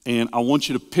 And I want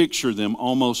you to picture them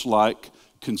almost like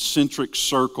concentric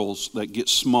circles that get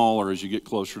smaller as you get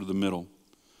closer to the middle.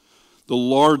 The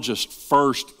largest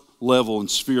first level and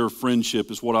sphere of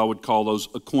friendship is what I would call those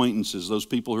acquaintances, those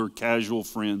people who are casual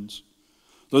friends.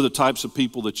 They're the types of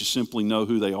people that you simply know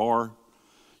who they are.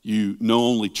 You know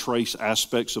only trace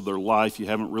aspects of their life. You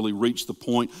haven't really reached the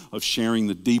point of sharing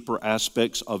the deeper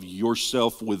aspects of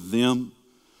yourself with them.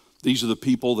 These are the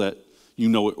people that you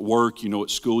know at work, you know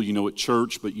at school, you know at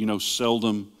church, but you know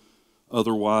seldom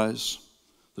otherwise.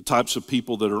 The types of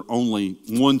people that are only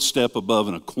one step above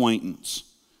an acquaintance.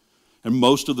 And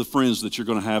most of the friends that you're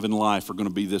going to have in life are going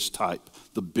to be this type,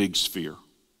 the big sphere.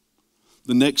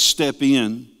 The next step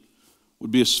in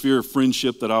would be a sphere of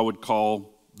friendship that I would call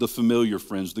the familiar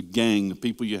friends, the gang, the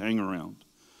people you hang around.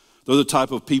 They're the type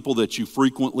of people that you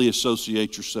frequently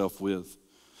associate yourself with.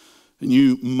 And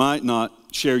you might not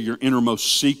share your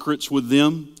innermost secrets with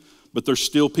them, but they're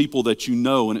still people that you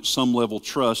know and at some level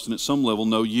trust and at some level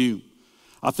know you.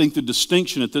 I think the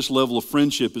distinction at this level of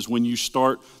friendship is when you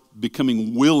start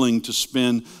becoming willing to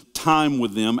spend time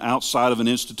with them outside of an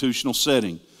institutional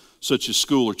setting, such as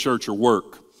school or church or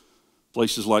work,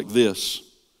 places like this.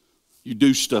 You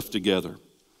do stuff together.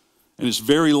 And it's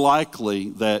very likely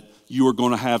that you are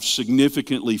going to have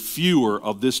significantly fewer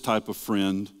of this type of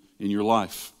friend in your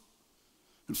life.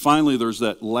 And finally, there's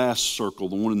that last circle,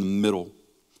 the one in the middle,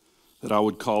 that I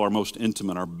would call our most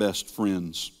intimate, our best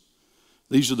friends.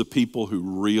 These are the people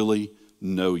who really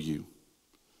know you.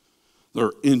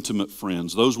 They're intimate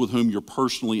friends, those with whom you're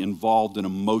personally involved and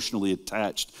emotionally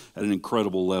attached at an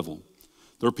incredible level.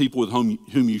 They're people with whom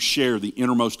you share the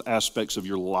innermost aspects of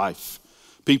your life.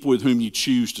 People with whom you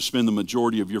choose to spend the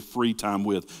majority of your free time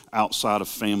with outside of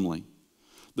family.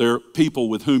 They're people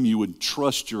with whom you would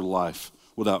trust your life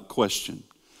without question.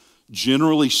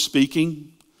 Generally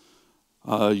speaking,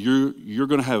 you're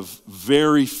going to have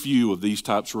very few of these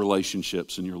types of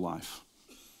relationships in your life.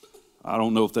 I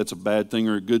don't know if that's a bad thing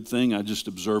or a good thing. I just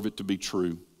observe it to be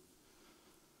true.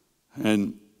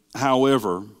 And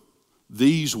however,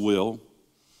 these will,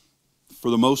 for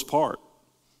the most part,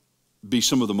 be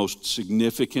some of the most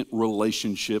significant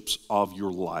relationships of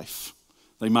your life.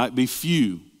 They might be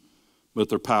few, but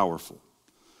they're powerful.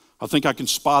 I think I can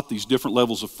spot these different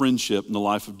levels of friendship in the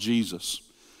life of Jesus.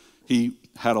 He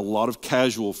had a lot of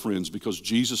casual friends because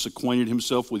Jesus acquainted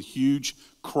himself with huge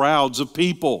crowds of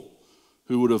people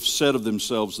who would have said of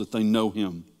themselves that they know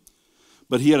him.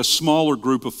 But he had a smaller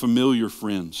group of familiar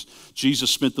friends.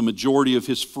 Jesus spent the majority of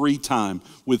his free time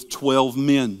with 12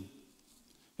 men.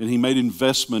 And he made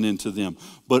investment into them.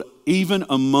 But even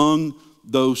among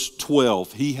those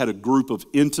 12, he had a group of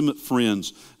intimate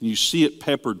friends. And you see it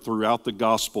peppered throughout the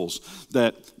Gospels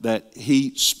that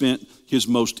he spent his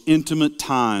most intimate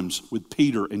times with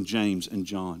Peter and James and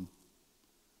John.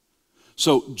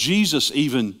 So Jesus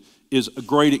even is a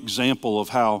great example of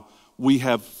how we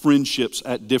have friendships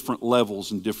at different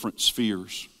levels and different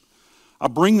spheres. I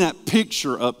bring that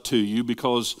picture up to you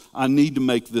because I need to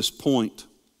make this point.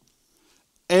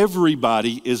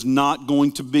 Everybody is not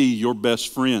going to be your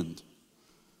best friend.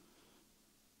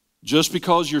 Just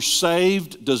because you're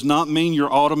saved does not mean you're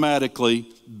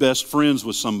automatically best friends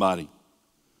with somebody.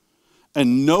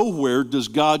 And nowhere does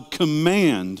God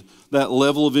command that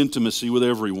level of intimacy with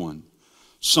everyone.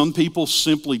 Some people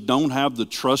simply don't have the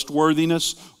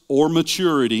trustworthiness or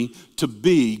maturity to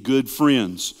be good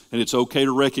friends. And it's okay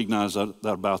to recognize that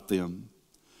about them.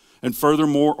 And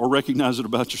furthermore, or recognize it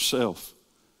about yourself.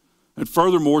 And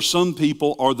furthermore, some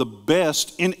people are the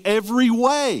best in every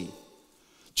way.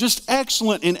 Just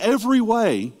excellent in every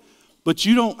way, but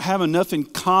you don't have enough in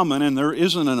common and there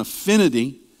isn't an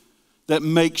affinity that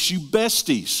makes you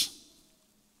besties.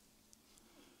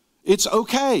 It's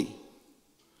okay.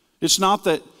 It's not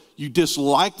that you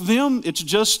dislike them, it's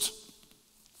just,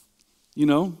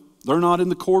 they're not in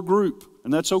the core group,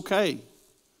 and that's okay.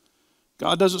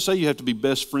 God doesn't say you have to be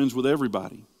best friends with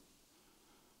everybody.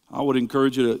 I would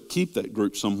encourage you to keep that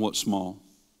group somewhat small.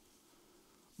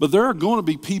 But there are going to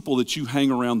be people that you hang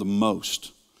around the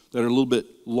most that are a little bit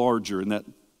larger in that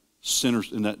center,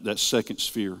 in that second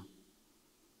sphere.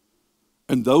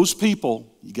 And those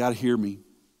people, you got to hear me.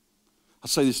 I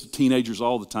say this to teenagers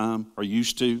all the time, or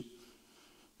used to.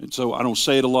 And so I don't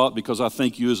say it a lot because I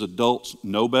think you as adults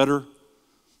know better.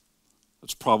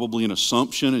 That's probably an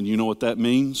assumption, and you know what that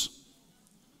means.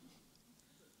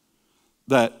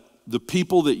 That the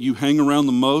people that you hang around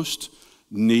the most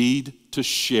need to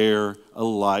share a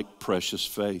like precious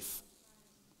faith.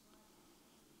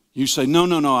 You say, no,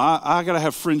 I got to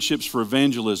have friendships for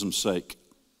evangelism's sake.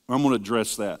 I'm going to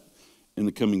address that in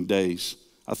the coming days.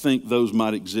 I think those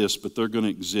might exist, but they're going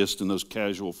to exist in those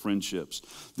casual friendships.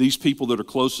 These people that are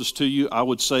closest to you, I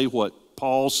would say what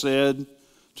Paul said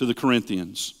to the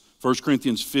Corinthians. 1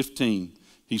 Corinthians 15,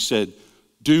 he said,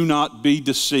 do not be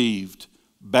deceived.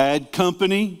 Bad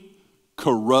company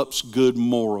corrupts good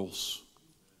morals.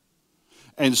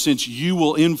 And since you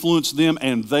will influence them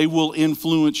and they will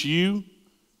influence you,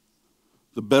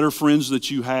 the better friends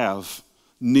that you have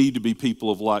need to be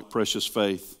people of like precious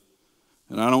faith.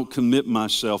 And I don't commit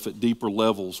myself at deeper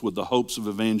levels with the hopes of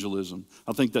evangelism.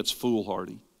 I think that's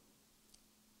foolhardy.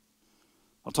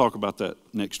 I'll talk about that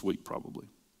next week probably.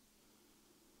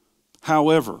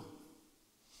 However,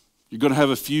 you're going to have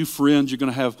a few friends. You're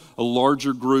going to have a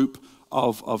larger group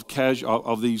of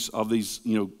these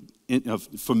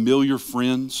familiar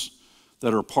friends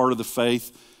that are part of the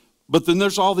faith. But then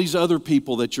there's all these other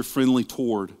people that you're friendly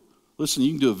toward. Listen,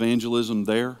 you can do evangelism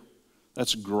there.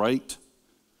 That's great.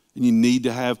 And you need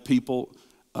to have people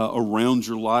around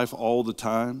your life all the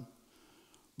time.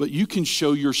 But you can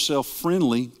show yourself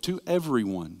friendly to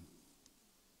everyone.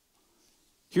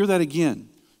 Hear that again.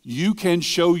 You can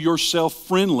show yourself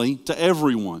friendly to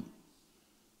everyone.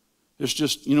 It's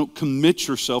just, commit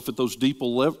yourself at those deeper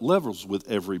levels with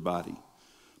everybody.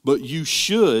 But you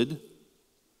should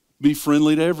be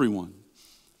friendly to everyone.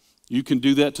 You can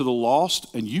do that to the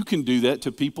lost, and you can do that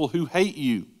to people who hate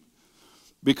you.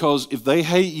 Because if they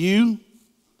hate you,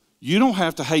 you don't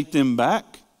have to hate them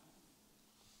back.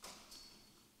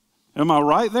 Am I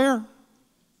right there?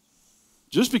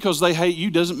 Just because they hate you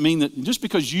doesn't mean that, just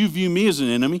because you view me as an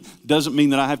enemy doesn't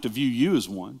mean that I have to view you as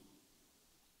one.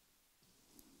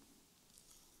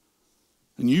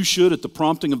 And you should, at the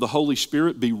prompting of the Holy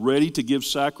Spirit, be ready to give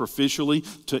sacrificially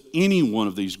to any one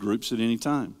of these groups at any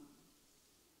time.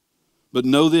 But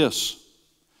know this,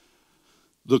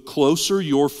 the closer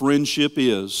your friendship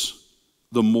is,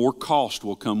 the more cost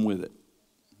will come with it.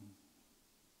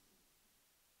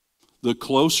 The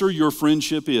closer your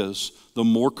friendship is, the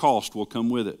more cost will come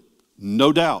with it.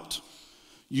 No doubt,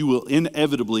 you will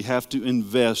inevitably have to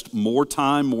invest more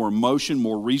time, more emotion,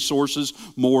 more resources,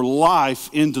 more life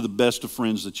into the best of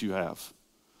friends that you have.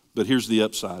 But here's the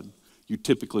upside. You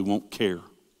typically won't care.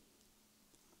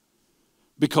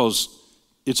 Because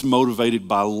it's motivated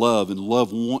by love, and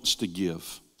love wants to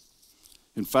give.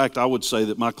 In fact, I would say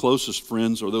that my closest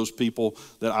friends are those people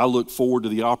that I look forward to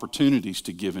the opportunities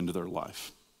to give into their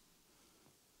life.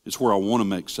 It's where I want to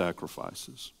make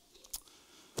sacrifices.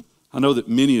 I know that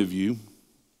many of you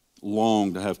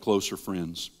long to have closer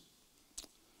friends.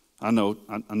 I know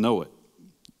it.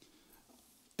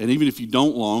 And even if you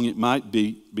don't long, it might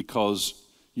be because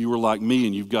you were like me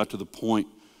and you've got to the point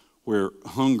where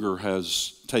hunger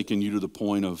has taken you to the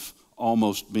point of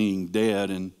almost being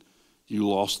dead and you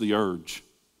lost the urge.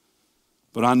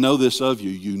 But I know this of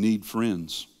you, you need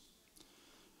friends.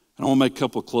 And I want to make a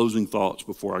couple of closing thoughts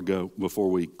before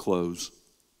we close.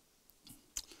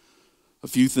 A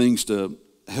few things to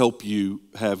help you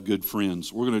have good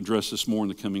friends. We're going to address this more in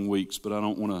the coming weeks, but I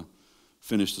don't want to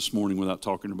finish this morning without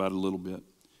talking about it a little bit.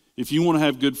 If you want to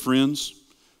have good friends,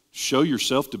 show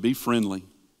yourself to be friendly.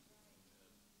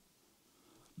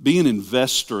 Be an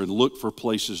investor and look for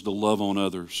places to love on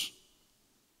others.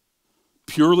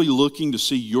 Purely looking to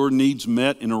see your needs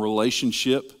met in a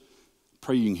relationship,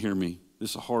 pray you can hear me. This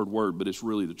is a hard word, but it's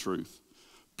really the truth.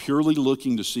 Purely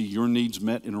looking to see your needs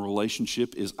met in a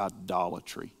relationship is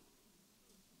idolatry.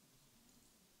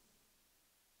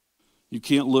 You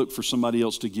can't look for somebody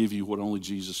else to give you what only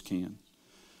Jesus can.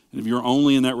 And if you're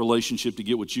only in that relationship to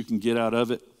get what you can get out of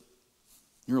it,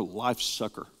 you're a life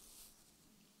sucker.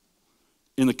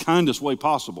 In the kindest way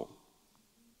possible.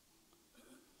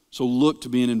 So look to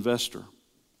be an investor.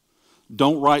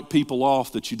 Don't write people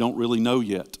off that you don't really know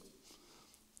yet.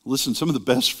 Listen, some of the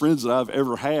best friends that I've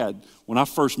ever had, when I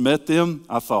first met them,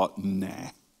 I thought,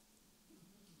 nah.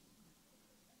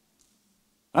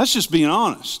 That's just being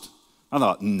honest. I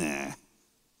thought, nah.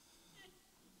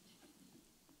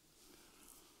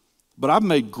 But I've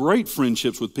made great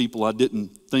friendships with people I didn't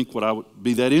think what I would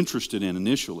be that interested in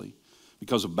initially.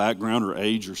 because of background or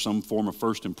age or some form of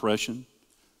first impression.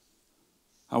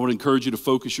 I would encourage you to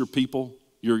focus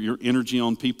your energy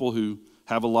on people who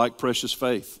have a like precious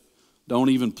faith. Don't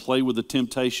even play with the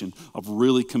temptation of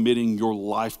really committing your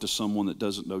life to someone that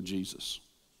doesn't know Jesus.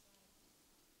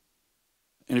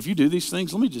 And if you do these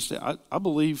things, let me just say, I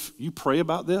believe you pray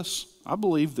about this. I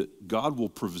believe that God will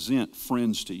present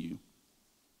friends to you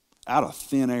out of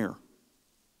thin air.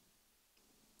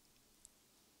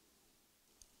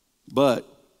 But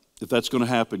if that's going to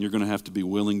happen, you're going to have to be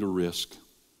willing to risk.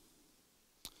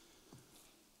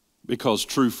 Because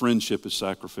true friendship is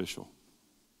sacrificial.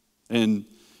 And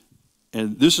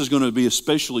this is going to be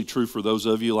especially true for those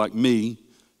of you like me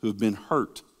who have been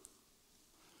hurt.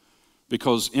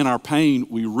 Because in our pain,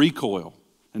 we recoil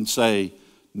and say,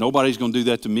 nobody's going to do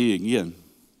that to me again.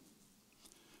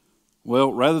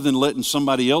 Well, rather than letting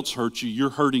somebody else hurt you, you're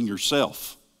hurting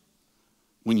yourself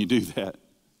when you do that.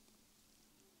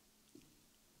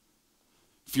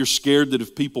 If you're scared that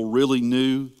if people really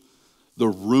knew the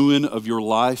ruin of your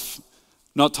life, I'm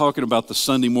not talking about the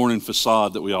Sunday morning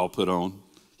facade that we all put on.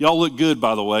 Y'all look good,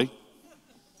 by the way.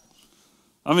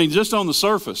 I mean, just on the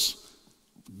surface,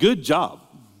 good job.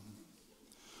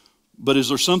 But is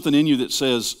there something in you that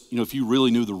says, if you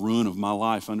really knew the ruin of my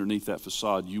life underneath that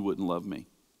facade, you wouldn't love me?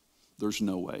 There's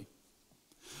no way.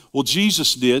 Well,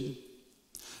 Jesus did.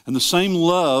 And the same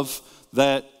love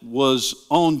that was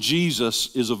on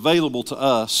Jesus is available to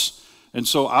us. And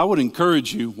so I would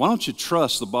encourage you, why don't you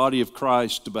trust the body of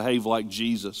Christ to behave like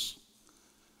Jesus?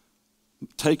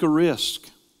 Take a risk.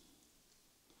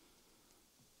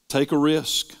 Take a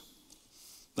risk.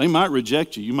 They might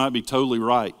reject you. You might be totally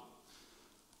right.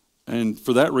 And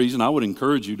for that reason, I would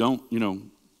encourage you,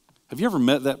 have you ever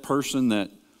met that person, that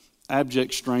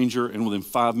abject stranger, and within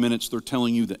 5 minutes they're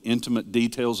telling you the intimate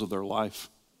details of their life?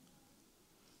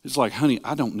 It's like, honey,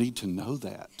 I don't need to know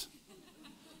that.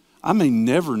 I may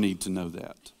never need to know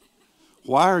that.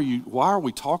 Why are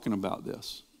we talking about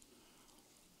this?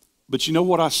 But you know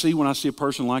what I see when I see a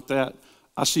person like that?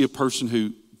 I see a person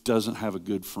who doesn't have a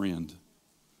good friend.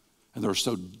 And they're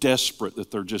so desperate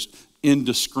that they're just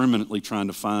indiscriminately trying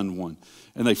to find one.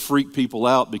 And they freak people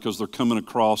out because they're coming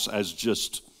across as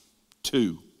just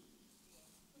two.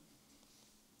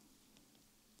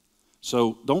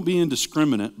 So don't be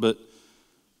indiscriminate, but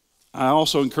I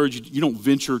also encourage you don't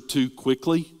venture too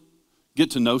quickly.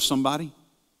 Get to know somebody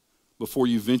before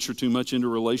you venture too much into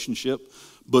a relationship.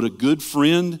 But a good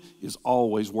friend is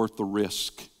always worth the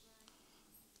risk.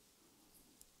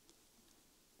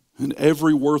 And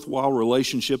every worthwhile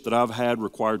relationship that I've had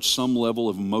required some level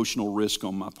of emotional risk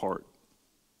on my part.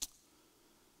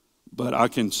 But I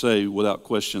can say without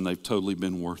question they've totally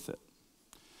been worth it.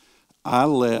 I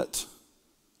let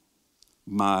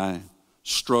my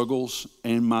struggles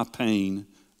and my pain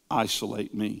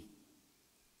isolate me.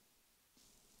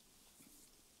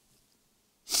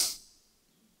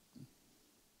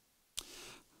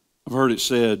 I've heard it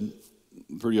said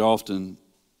pretty often,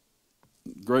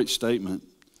 great statement,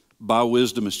 buy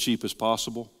wisdom as cheap as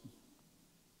possible.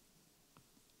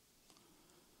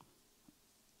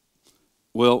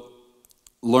 Well,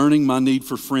 learning my need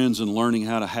for friends and learning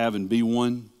how to have and be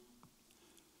one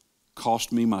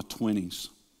cost me my 20s.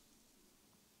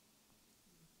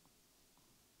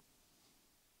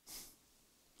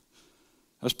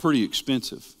 That's pretty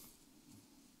expensive.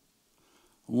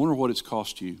 I wonder what it's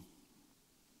cost you.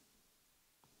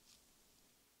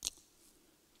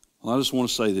 Well, I just want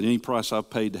to say that any price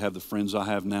I've paid to have the friends I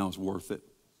have now is worth it.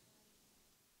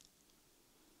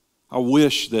 I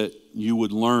wish that you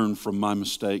would learn from my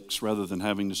mistakes rather than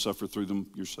having to suffer through them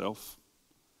yourself.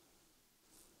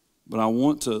 But I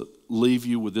want to leave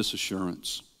you with this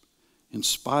assurance. In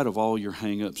spite of all your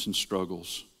hang-ups and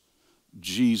struggles,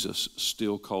 Jesus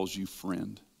still calls you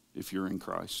friend if you're in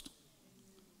Christ.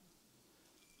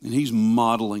 And He's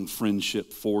modeling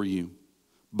friendship for you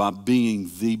by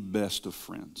being the best of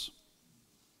friends.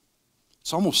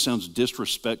 It almost sounds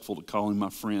disrespectful to call Him my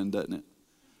friend, doesn't it?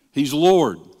 He's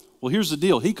Lord. Well, here's the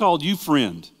deal. He called you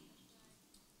friend.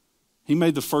 He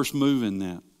made the first move in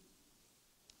that.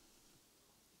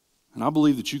 And I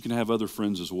believe that you can have other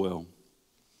friends as well.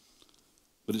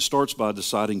 But it starts by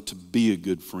deciding to be a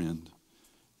good friend.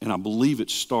 And I believe it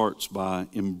starts by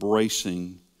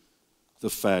embracing the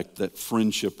fact that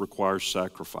friendship requires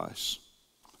sacrifice.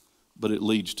 But it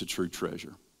leads to true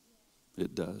treasure.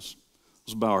 It does.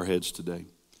 Let's bow our heads today.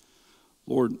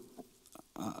 Lord,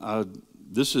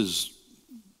 this is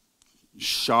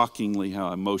shockingly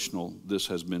how emotional this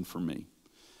has been for me.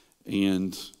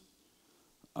 And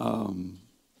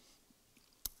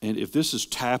if this is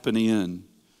tapping in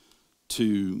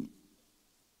to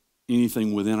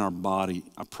anything within our body,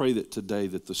 I pray that today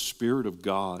that the Spirit of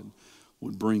God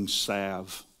would bring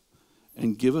salve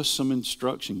and give us some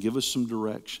instruction, give us some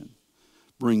direction,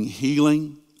 bring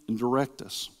healing and direct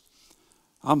us.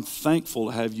 I'm thankful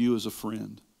to have you as a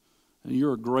friend, and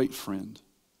you're a great friend.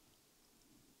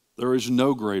 There is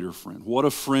no greater friend. What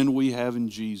a friend we have in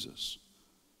Jesus.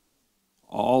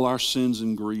 All our sins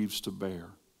and griefs to bear.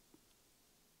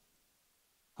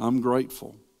 I'm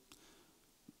grateful.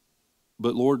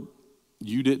 But Lord,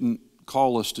 you didn't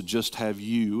call us to just have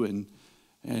you,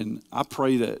 and I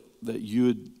pray that you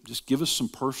would just give us some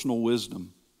personal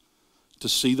wisdom to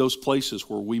see those places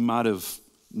where we might have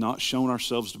not shown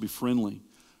ourselves to be friendly,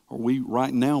 or we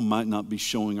right now might not be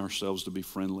showing ourselves to be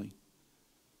friendly.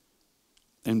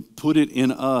 And put it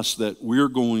in us that we're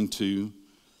going to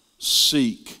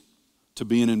seek to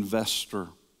be an investor,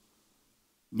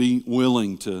 be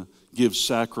willing to give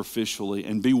sacrificially,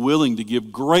 and be willing to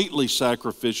give greatly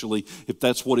sacrificially if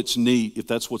that's what it's need, if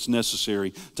that's what's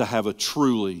necessary to have a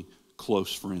truly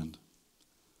close friend.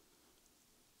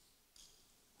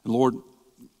 And Lord,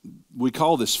 we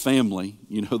call this family,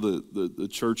 you know, the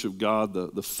church of God,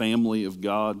 the family of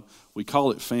God. We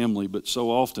call it family, but so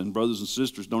often brothers and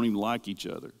sisters don't even like each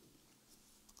other.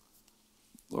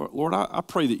 Lord, I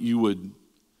pray that you would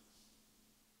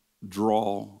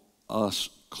draw us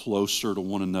closer to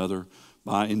one another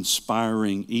by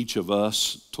inspiring each of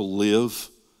us to live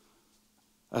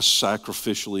as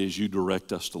sacrificially as you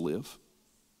direct us to live.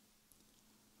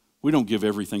 We don't give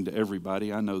everything to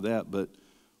everybody, I know that, but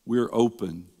we're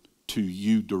open to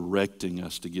you directing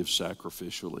us to give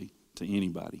sacrificially to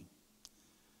anybody.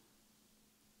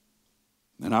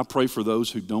 And I pray for those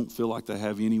who don't feel like they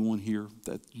have anyone here,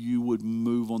 that you would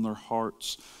move on their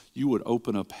hearts. You would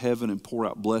open up heaven and pour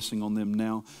out blessing on them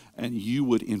now, and you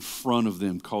would in front of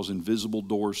them cause invisible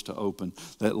doors to open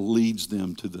that leads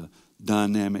them to the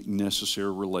dynamic,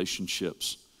 necessary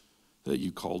relationships that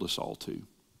you called us all to.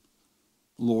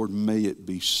 Lord, may it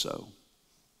be so.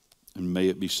 And may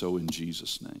it be so in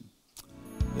Jesus' name.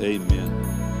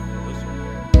 Amen.